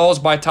those calls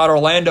by Todd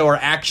Orlando are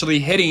actually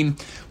hitting,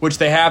 which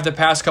they have the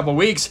past couple of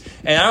weeks.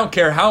 And I don't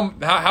care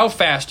how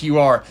fast you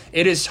are,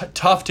 it is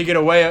tough to get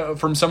away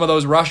from some of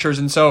those rushers.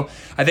 And so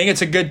I think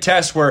it's a good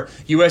test where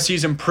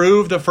USC's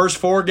improved the first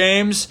 4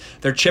 games.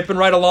 They're chipping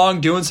right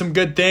along, doing some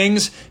good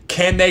things.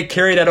 Can they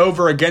carry that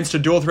over against a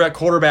dual threat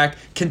quarterback,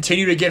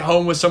 continue to get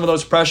home with some of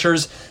those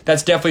pressures?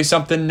 That's definitely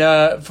something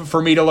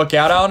for me to look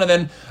out on. And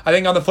then I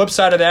think on the flip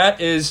side of that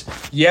is,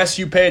 yes,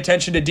 you pay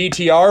attention to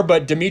DTR,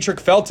 but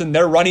Demetric Felton,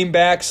 their running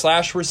back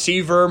 /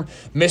 receiver,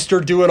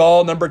 Mr.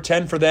 Do-It-All, number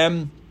 10 for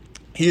them.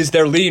 He is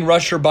their leading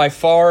rusher by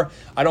far.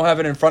 I don't have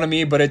it in front of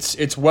me, but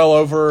it's well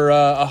over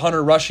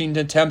 100 rushing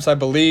attempts, I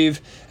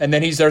believe. And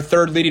then he's their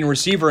 3rd leading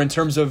receiver in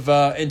terms of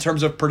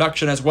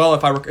production as well,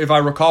 if I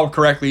recall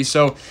correctly.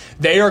 So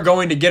they are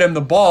going to get him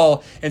the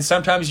ball, and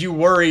sometimes you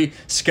worry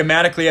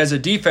schematically as a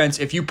defense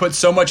if you put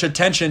so much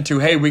attention to,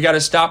 hey, we got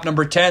to stop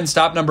number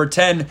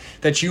 10,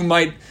 that you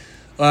might.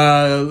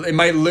 It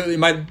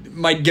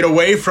might get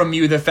away from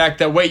you the fact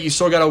that, wait, you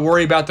still got to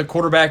worry about the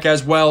quarterback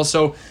as well.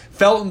 So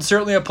Felton,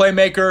 certainly a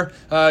playmaker.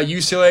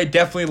 UCLA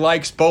definitely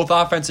likes both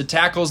offensive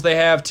tackles they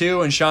have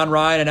too, and Sean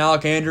Ryan and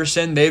Alec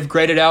Anderson, they've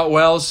graded out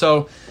well.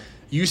 So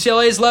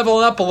UCLA is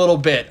leveling up a little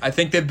bit. I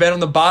think they've been on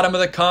the bottom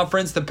of the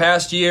conference the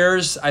past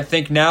years. I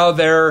think now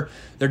they're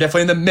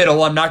definitely in the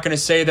middle. I'm not going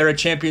to say they're a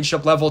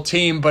championship level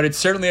team, but it's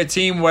certainly a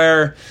team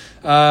where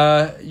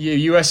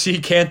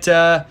USC can't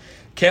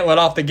let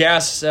off the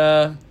gas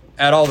at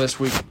all this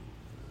week.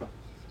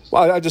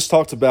 Well, I just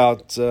talked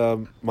about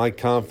my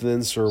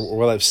confidence or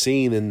what I've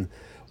seen in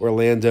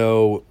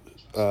Orlando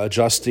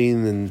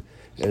adjusting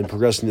and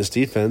progressing this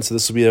defense. So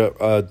this will be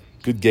a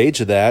good gauge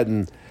of that.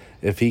 And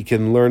if he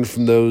can learn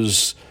from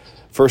those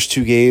first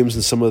 2 games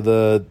and some of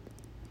the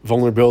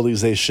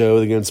vulnerabilities they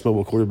showed against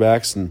mobile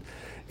quarterbacks and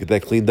get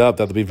that cleaned up,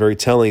 that'll be very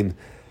telling.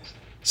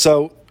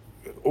 So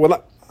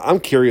what I'm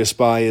curious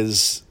by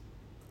is,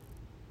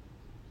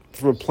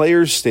 from a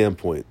player's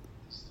standpoint,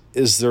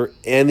 is there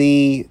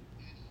any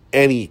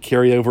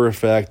carryover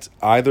effect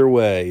either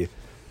way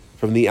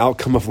from the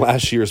outcome of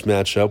last year's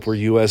matchup where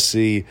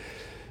USC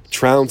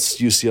trounced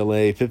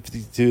UCLA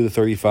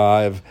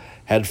 52-35,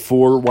 had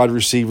 4 wide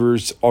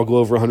receivers all go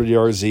over 100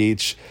 yards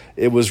each?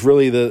 It was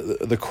really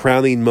the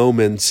crowning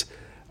moment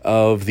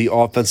of the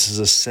offense's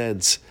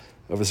ascent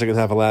of the second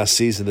half of last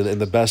season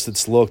and the best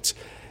it's looked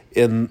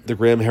in the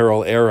Graham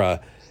Harrell era.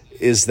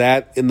 Is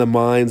that in the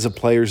minds of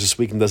players this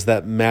week, and does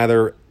that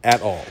matter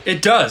at all?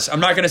 It does. I'm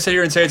not going to sit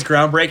here and say it's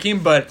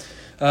groundbreaking, but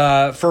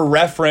for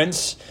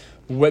reference,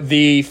 with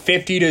the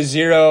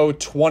 50-0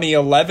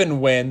 2011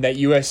 win that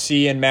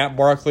USC and Matt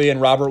Barkley and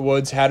Robert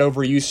Woods had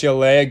over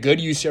UCLA, a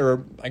good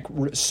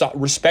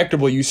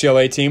respectable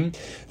UCLA team,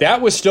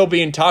 that was still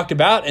being talked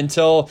about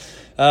until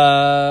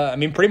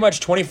pretty much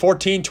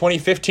 2014,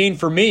 2015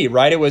 for me,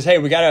 right? It was, hey,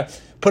 we got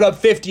put up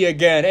 50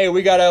 again. Hey,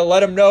 we got to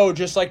let them know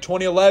just like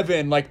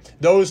 2011, like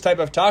those type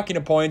of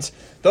talking points.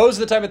 Those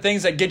are the type of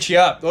things that get you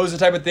up. Those are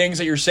the type of things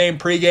that you're saying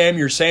pregame,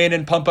 you're saying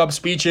in pump-up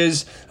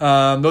speeches. Those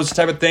are the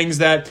type of things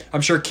that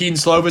I'm sure Keaton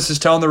Slovis is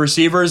telling the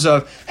receivers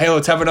of, hey,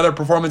 let's have another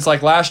performance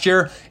like last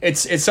year.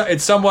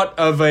 It's somewhat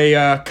of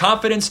a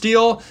confidence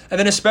deal, and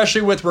then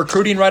especially with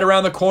recruiting right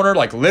around the corner,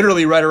 like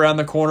literally right around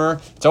the corner.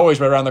 It's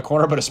always right around the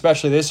corner, but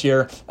especially this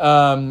year.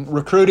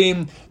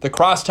 Recruiting, the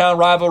crosstown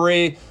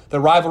rivalry, the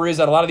rivalries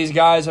that a lot of these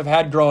guys have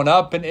had growing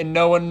up and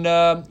knowing,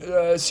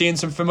 seeing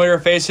some familiar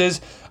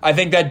faces. I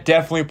think that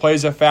definitely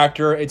plays a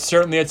factor. It's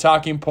certainly a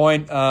talking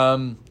point.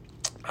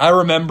 I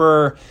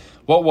remember,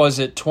 what was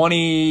it,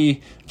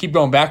 keep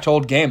going back to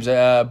old games,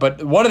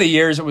 but one of the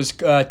years it was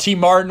T.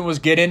 Martin was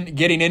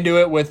getting into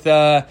it with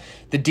the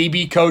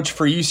DB coach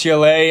for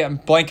UCLA. I'm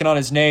blanking on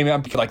his name.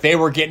 Like they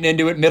were getting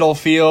into it middle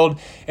field.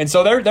 And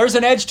so there's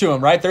an edge to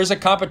him, right? There's a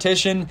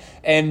competition,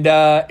 and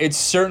it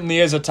certainly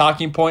is a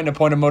talking point and a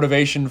point of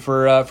motivation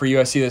for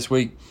USC this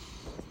week.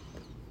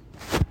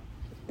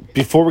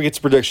 Before we get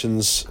to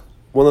predictions,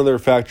 one other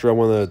factor I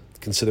want to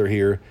consider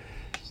here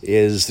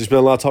is there's been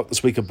a lot of talk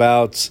this week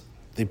about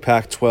the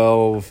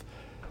Pac-12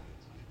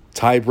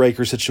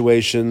 tiebreaker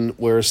situation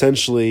where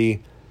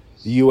essentially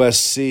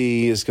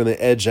USC is going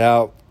to edge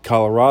out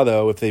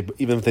Colorado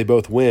even if they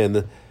both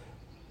win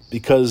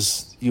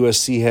because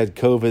USC had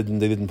COVID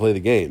and they didn't play the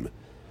game.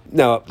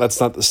 Now,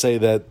 that's not to say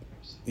that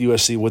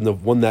USC wouldn't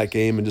have won that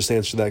game and just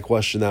answered that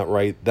question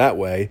outright that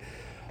way,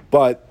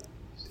 but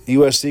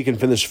USC can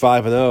finish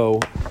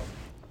 5-0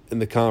 in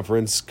the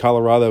conference.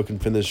 Colorado can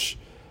finish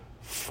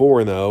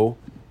 4-0,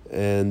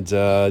 and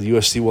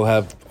USC will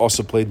have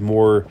also played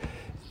more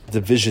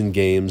division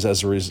games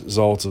as a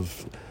result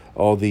of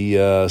all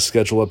the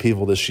schedule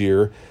upheaval this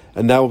year,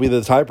 and that will be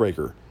the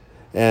tiebreaker.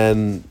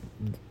 And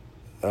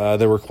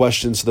there were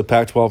questions to the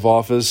Pac-12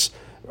 office,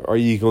 are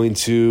you going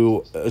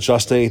to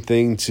adjust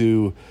anything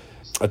to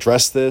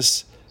address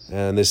this?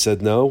 And they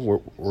said,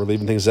 no, we're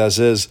leaving things as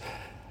is.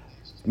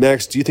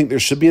 Max, do you think there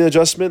should be an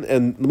adjustment?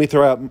 And let me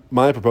throw out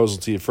my proposal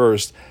to you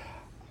first.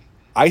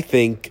 I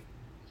think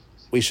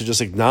we should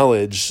just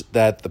acknowledge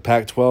that the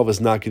Pac-12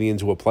 is not getting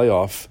into a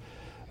playoff.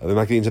 They're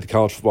not getting into the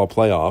college football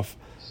playoff.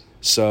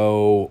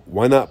 So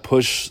why not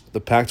push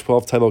the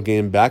Pac-12 title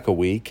game back a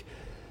week,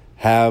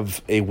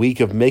 have a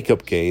week of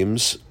makeup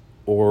games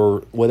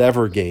or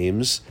whatever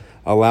games,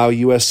 allow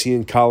USC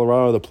and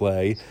Colorado to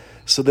play,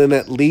 so then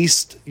at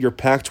least your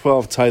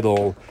Pac-12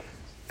 title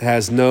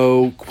has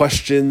no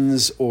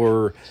questions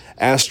or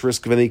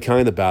asterisk of any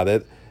kind about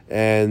it,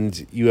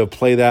 and you have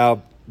played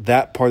out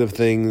that part of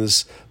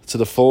things to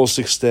the fullest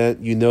extent.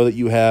 You know that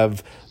you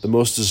have the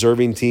most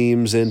deserving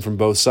teams in from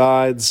both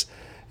sides,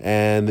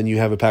 and then you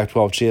have a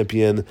Pac-12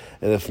 champion.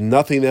 And if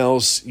nothing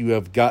else, you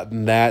have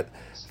gotten that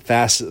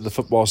facet of the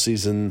football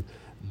season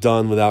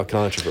done without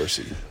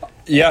controversy.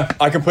 Yeah,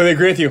 I completely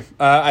agree with you.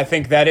 I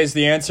think that is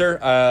the answer.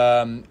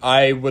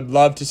 I would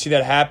love to see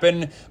that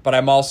happen, but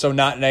I'm also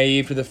not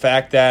naive to the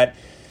fact that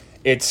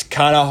it's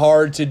kind of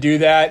hard to do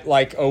that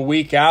like a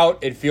week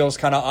out. It feels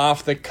kind of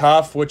off the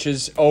cuff, which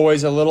is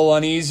always a little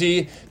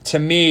uneasy. To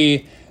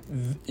me,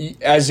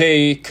 as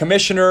a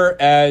commissioner,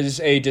 as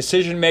a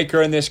decision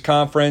maker in this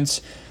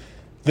conference,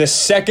 the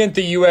second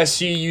the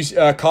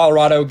USC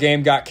Colorado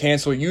game got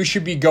canceled, you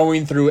should be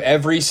going through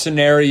every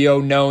scenario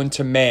known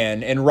to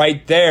man. And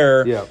right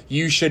there,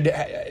 you should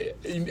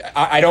 –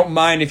 I don't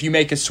mind if you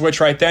make a switch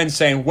right then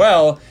saying,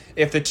 well,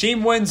 if the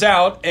team wins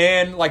out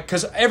and like –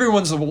 because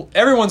everyone's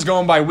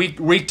going by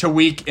week to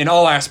week in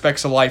all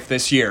aspects of life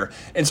this year.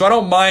 And so I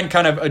don't mind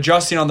kind of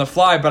adjusting on the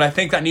fly, but I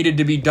think that needed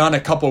to be done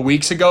a couple of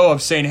weeks ago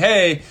of saying,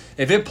 hey,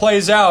 if it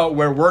plays out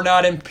where we're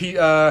not in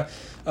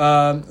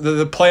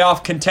the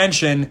playoff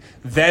contention,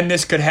 then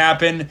this could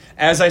happen.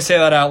 As I say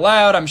that out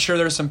loud, I'm sure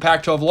there's some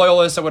Pac-12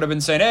 loyalists that would have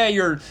been saying, hey,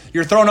 you're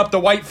throwing up the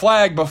white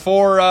flag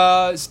before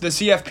the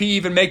CFP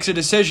even makes a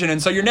decision,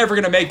 and so you're never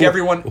going to make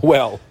everyone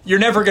you're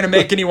never going to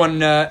make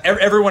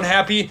everyone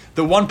happy.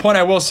 The one point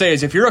I will say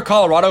is if you're a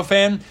Colorado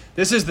fan,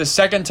 this is the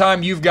second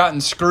time you've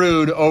gotten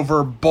screwed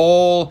over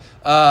bowl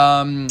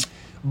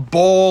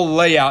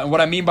layout. And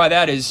what I mean by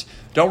that is,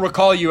 don't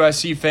recall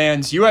USC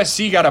fans,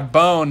 USC got a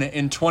bone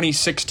in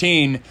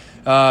 2016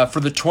 for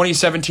the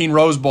 2017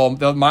 Rose Bowl.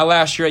 My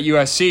last year at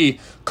USC,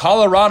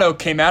 Colorado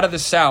came out of the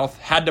South,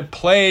 had to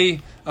play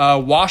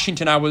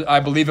Washington, I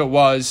believe it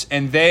was,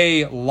 and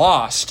they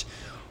lost.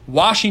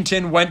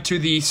 Washington went to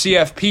the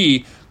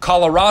CFP.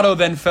 Colorado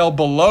then fell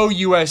below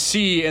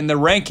USC in the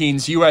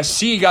rankings.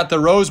 USC got the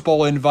Rose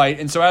Bowl invite,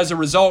 and so as a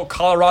result,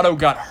 Colorado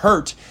got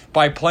hurt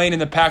by playing in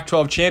the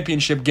Pac-12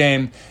 championship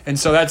game. And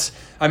so that's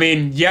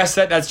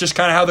just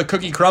kind of how the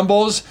cookie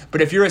crumbles, but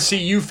if you're a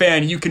CU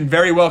fan, you can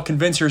very well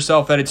convince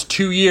yourself that it's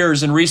 2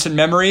 years in recent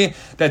memory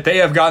that they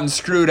have gotten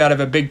screwed out of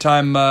a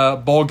big-time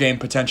bowl game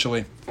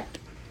potentially.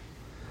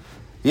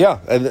 Yeah,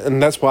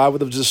 and that's why I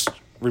would have just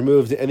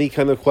removed any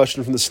kind of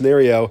question from the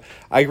scenario.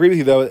 I agree with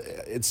you, though.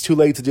 It's too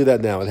late to do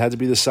that now. It had to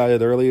be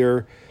decided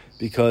earlier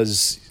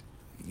because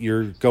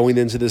you're going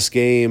into this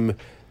game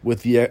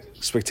with the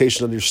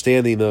expectation,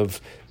 understanding of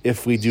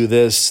if we do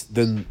this,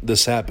 then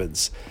this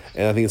happens.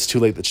 And I think it's too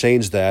late to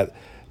change that.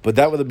 But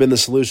that would have been the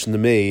solution to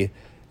me.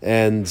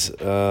 And,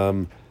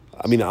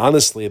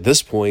 honestly, at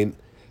this point,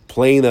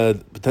 playing a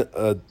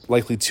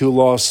likely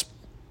 2-loss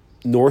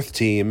North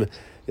team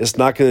is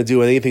not going to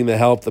do anything to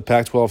help the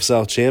Pac-12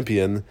 South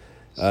champion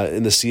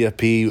in the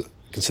CFP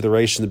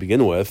consideration to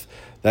begin with.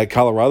 That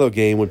Colorado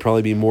game would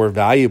probably be more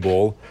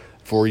valuable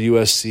for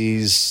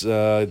USC's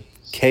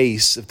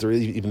case, if there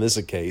even is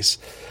a case.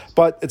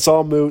 But it's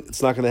all moot.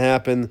 It's not going to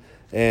happen.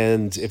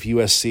 And if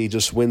USC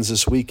just wins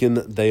this weekend,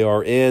 they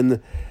are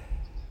in.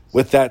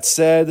 With that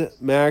said,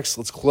 Max,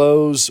 let's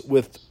close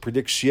with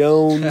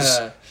predictions.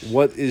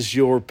 What is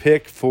your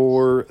pick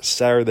for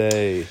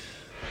Saturday?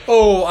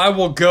 Oh,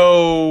 I'll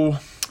go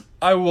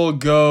a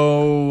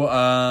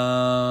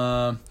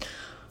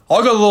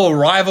little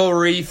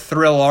rivalry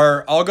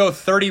thriller. I'll go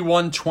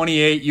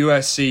 31-28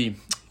 USC.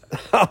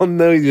 Oh,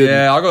 no, you didn't.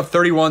 Yeah, I'll go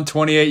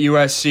 31-28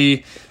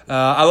 USC.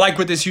 I like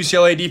what this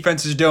UCLA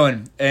defense is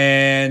doing,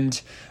 and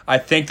I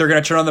think they're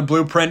going to turn on the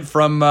blueprint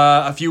from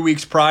a few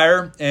weeks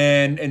prior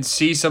and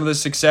see some of the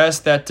success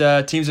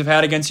that teams have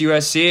had against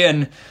USC.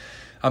 And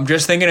I'm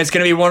just thinking it's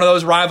going to be one of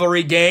those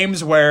rivalry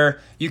games where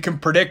you can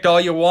predict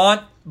all you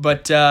want,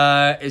 but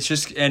it's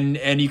just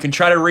and you can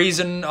try to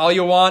reason all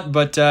you want,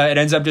 but it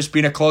ends up just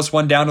being a close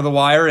one down to the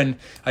wire. And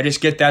I just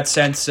get that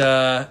sense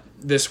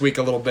this week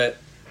a little bit.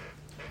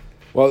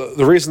 Well,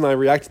 the reason I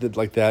reacted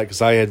like that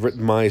because I had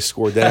written my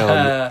score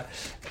down,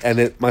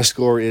 and my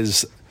score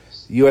is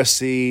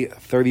USC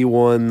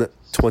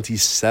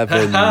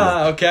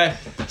 31-27. Okay.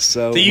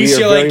 So the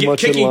UCLA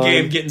kicking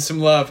game getting some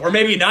love, or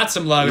maybe not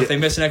some love if they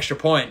miss an extra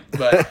point.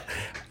 But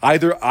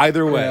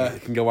either way,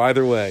 it can go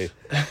either way.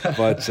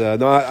 But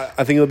no,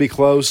 I think it'll be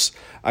close.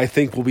 I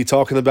think we'll be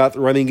talking about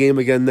the running game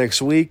again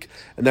next week,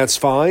 and that's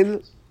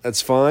fine.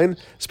 That's fine,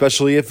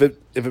 especially if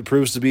it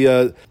proves to be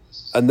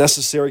a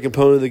necessary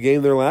component of the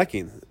game they're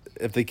lacking.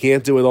 If they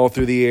can't do it all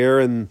through the air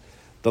and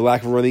the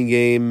lack of a running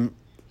game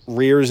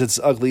rears its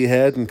ugly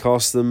head and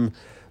costs them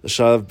a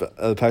shot of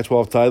the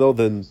Pac-12 title,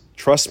 then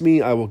trust me,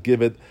 I will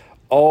give it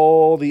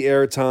all the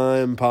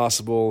airtime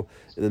possible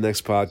in the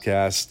next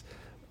podcast.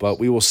 But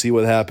we will see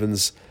what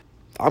happens.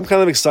 I'm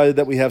kind of excited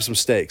that we have some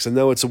stakes. I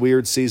know it's a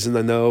weird season.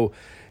 I know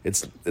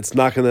it's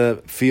not going to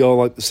feel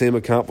like the same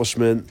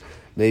accomplishment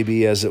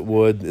maybe as it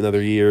would in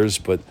other years,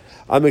 but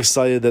I'm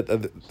excited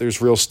that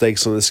there's real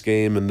stakes on this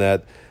game and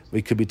that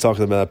we could be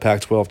talking about a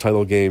Pac-12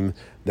 title game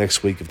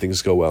next week if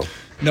things go well.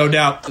 No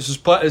doubt. This was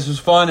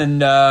fun, and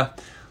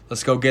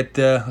let's go get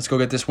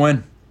this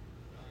win.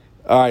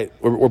 All right,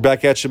 we're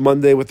back at you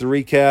Monday with the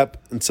recap.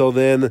 Until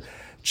then,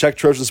 check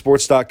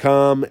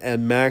Trojansports.com,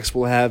 and Max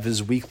will have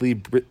his weekly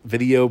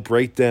video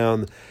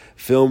breakdown,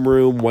 film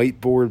room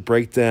whiteboard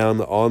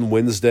breakdown on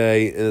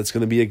Wednesday, and it's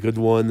going to be a good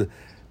one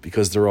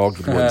because they're all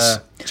good ones.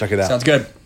 Check it out. Sounds good.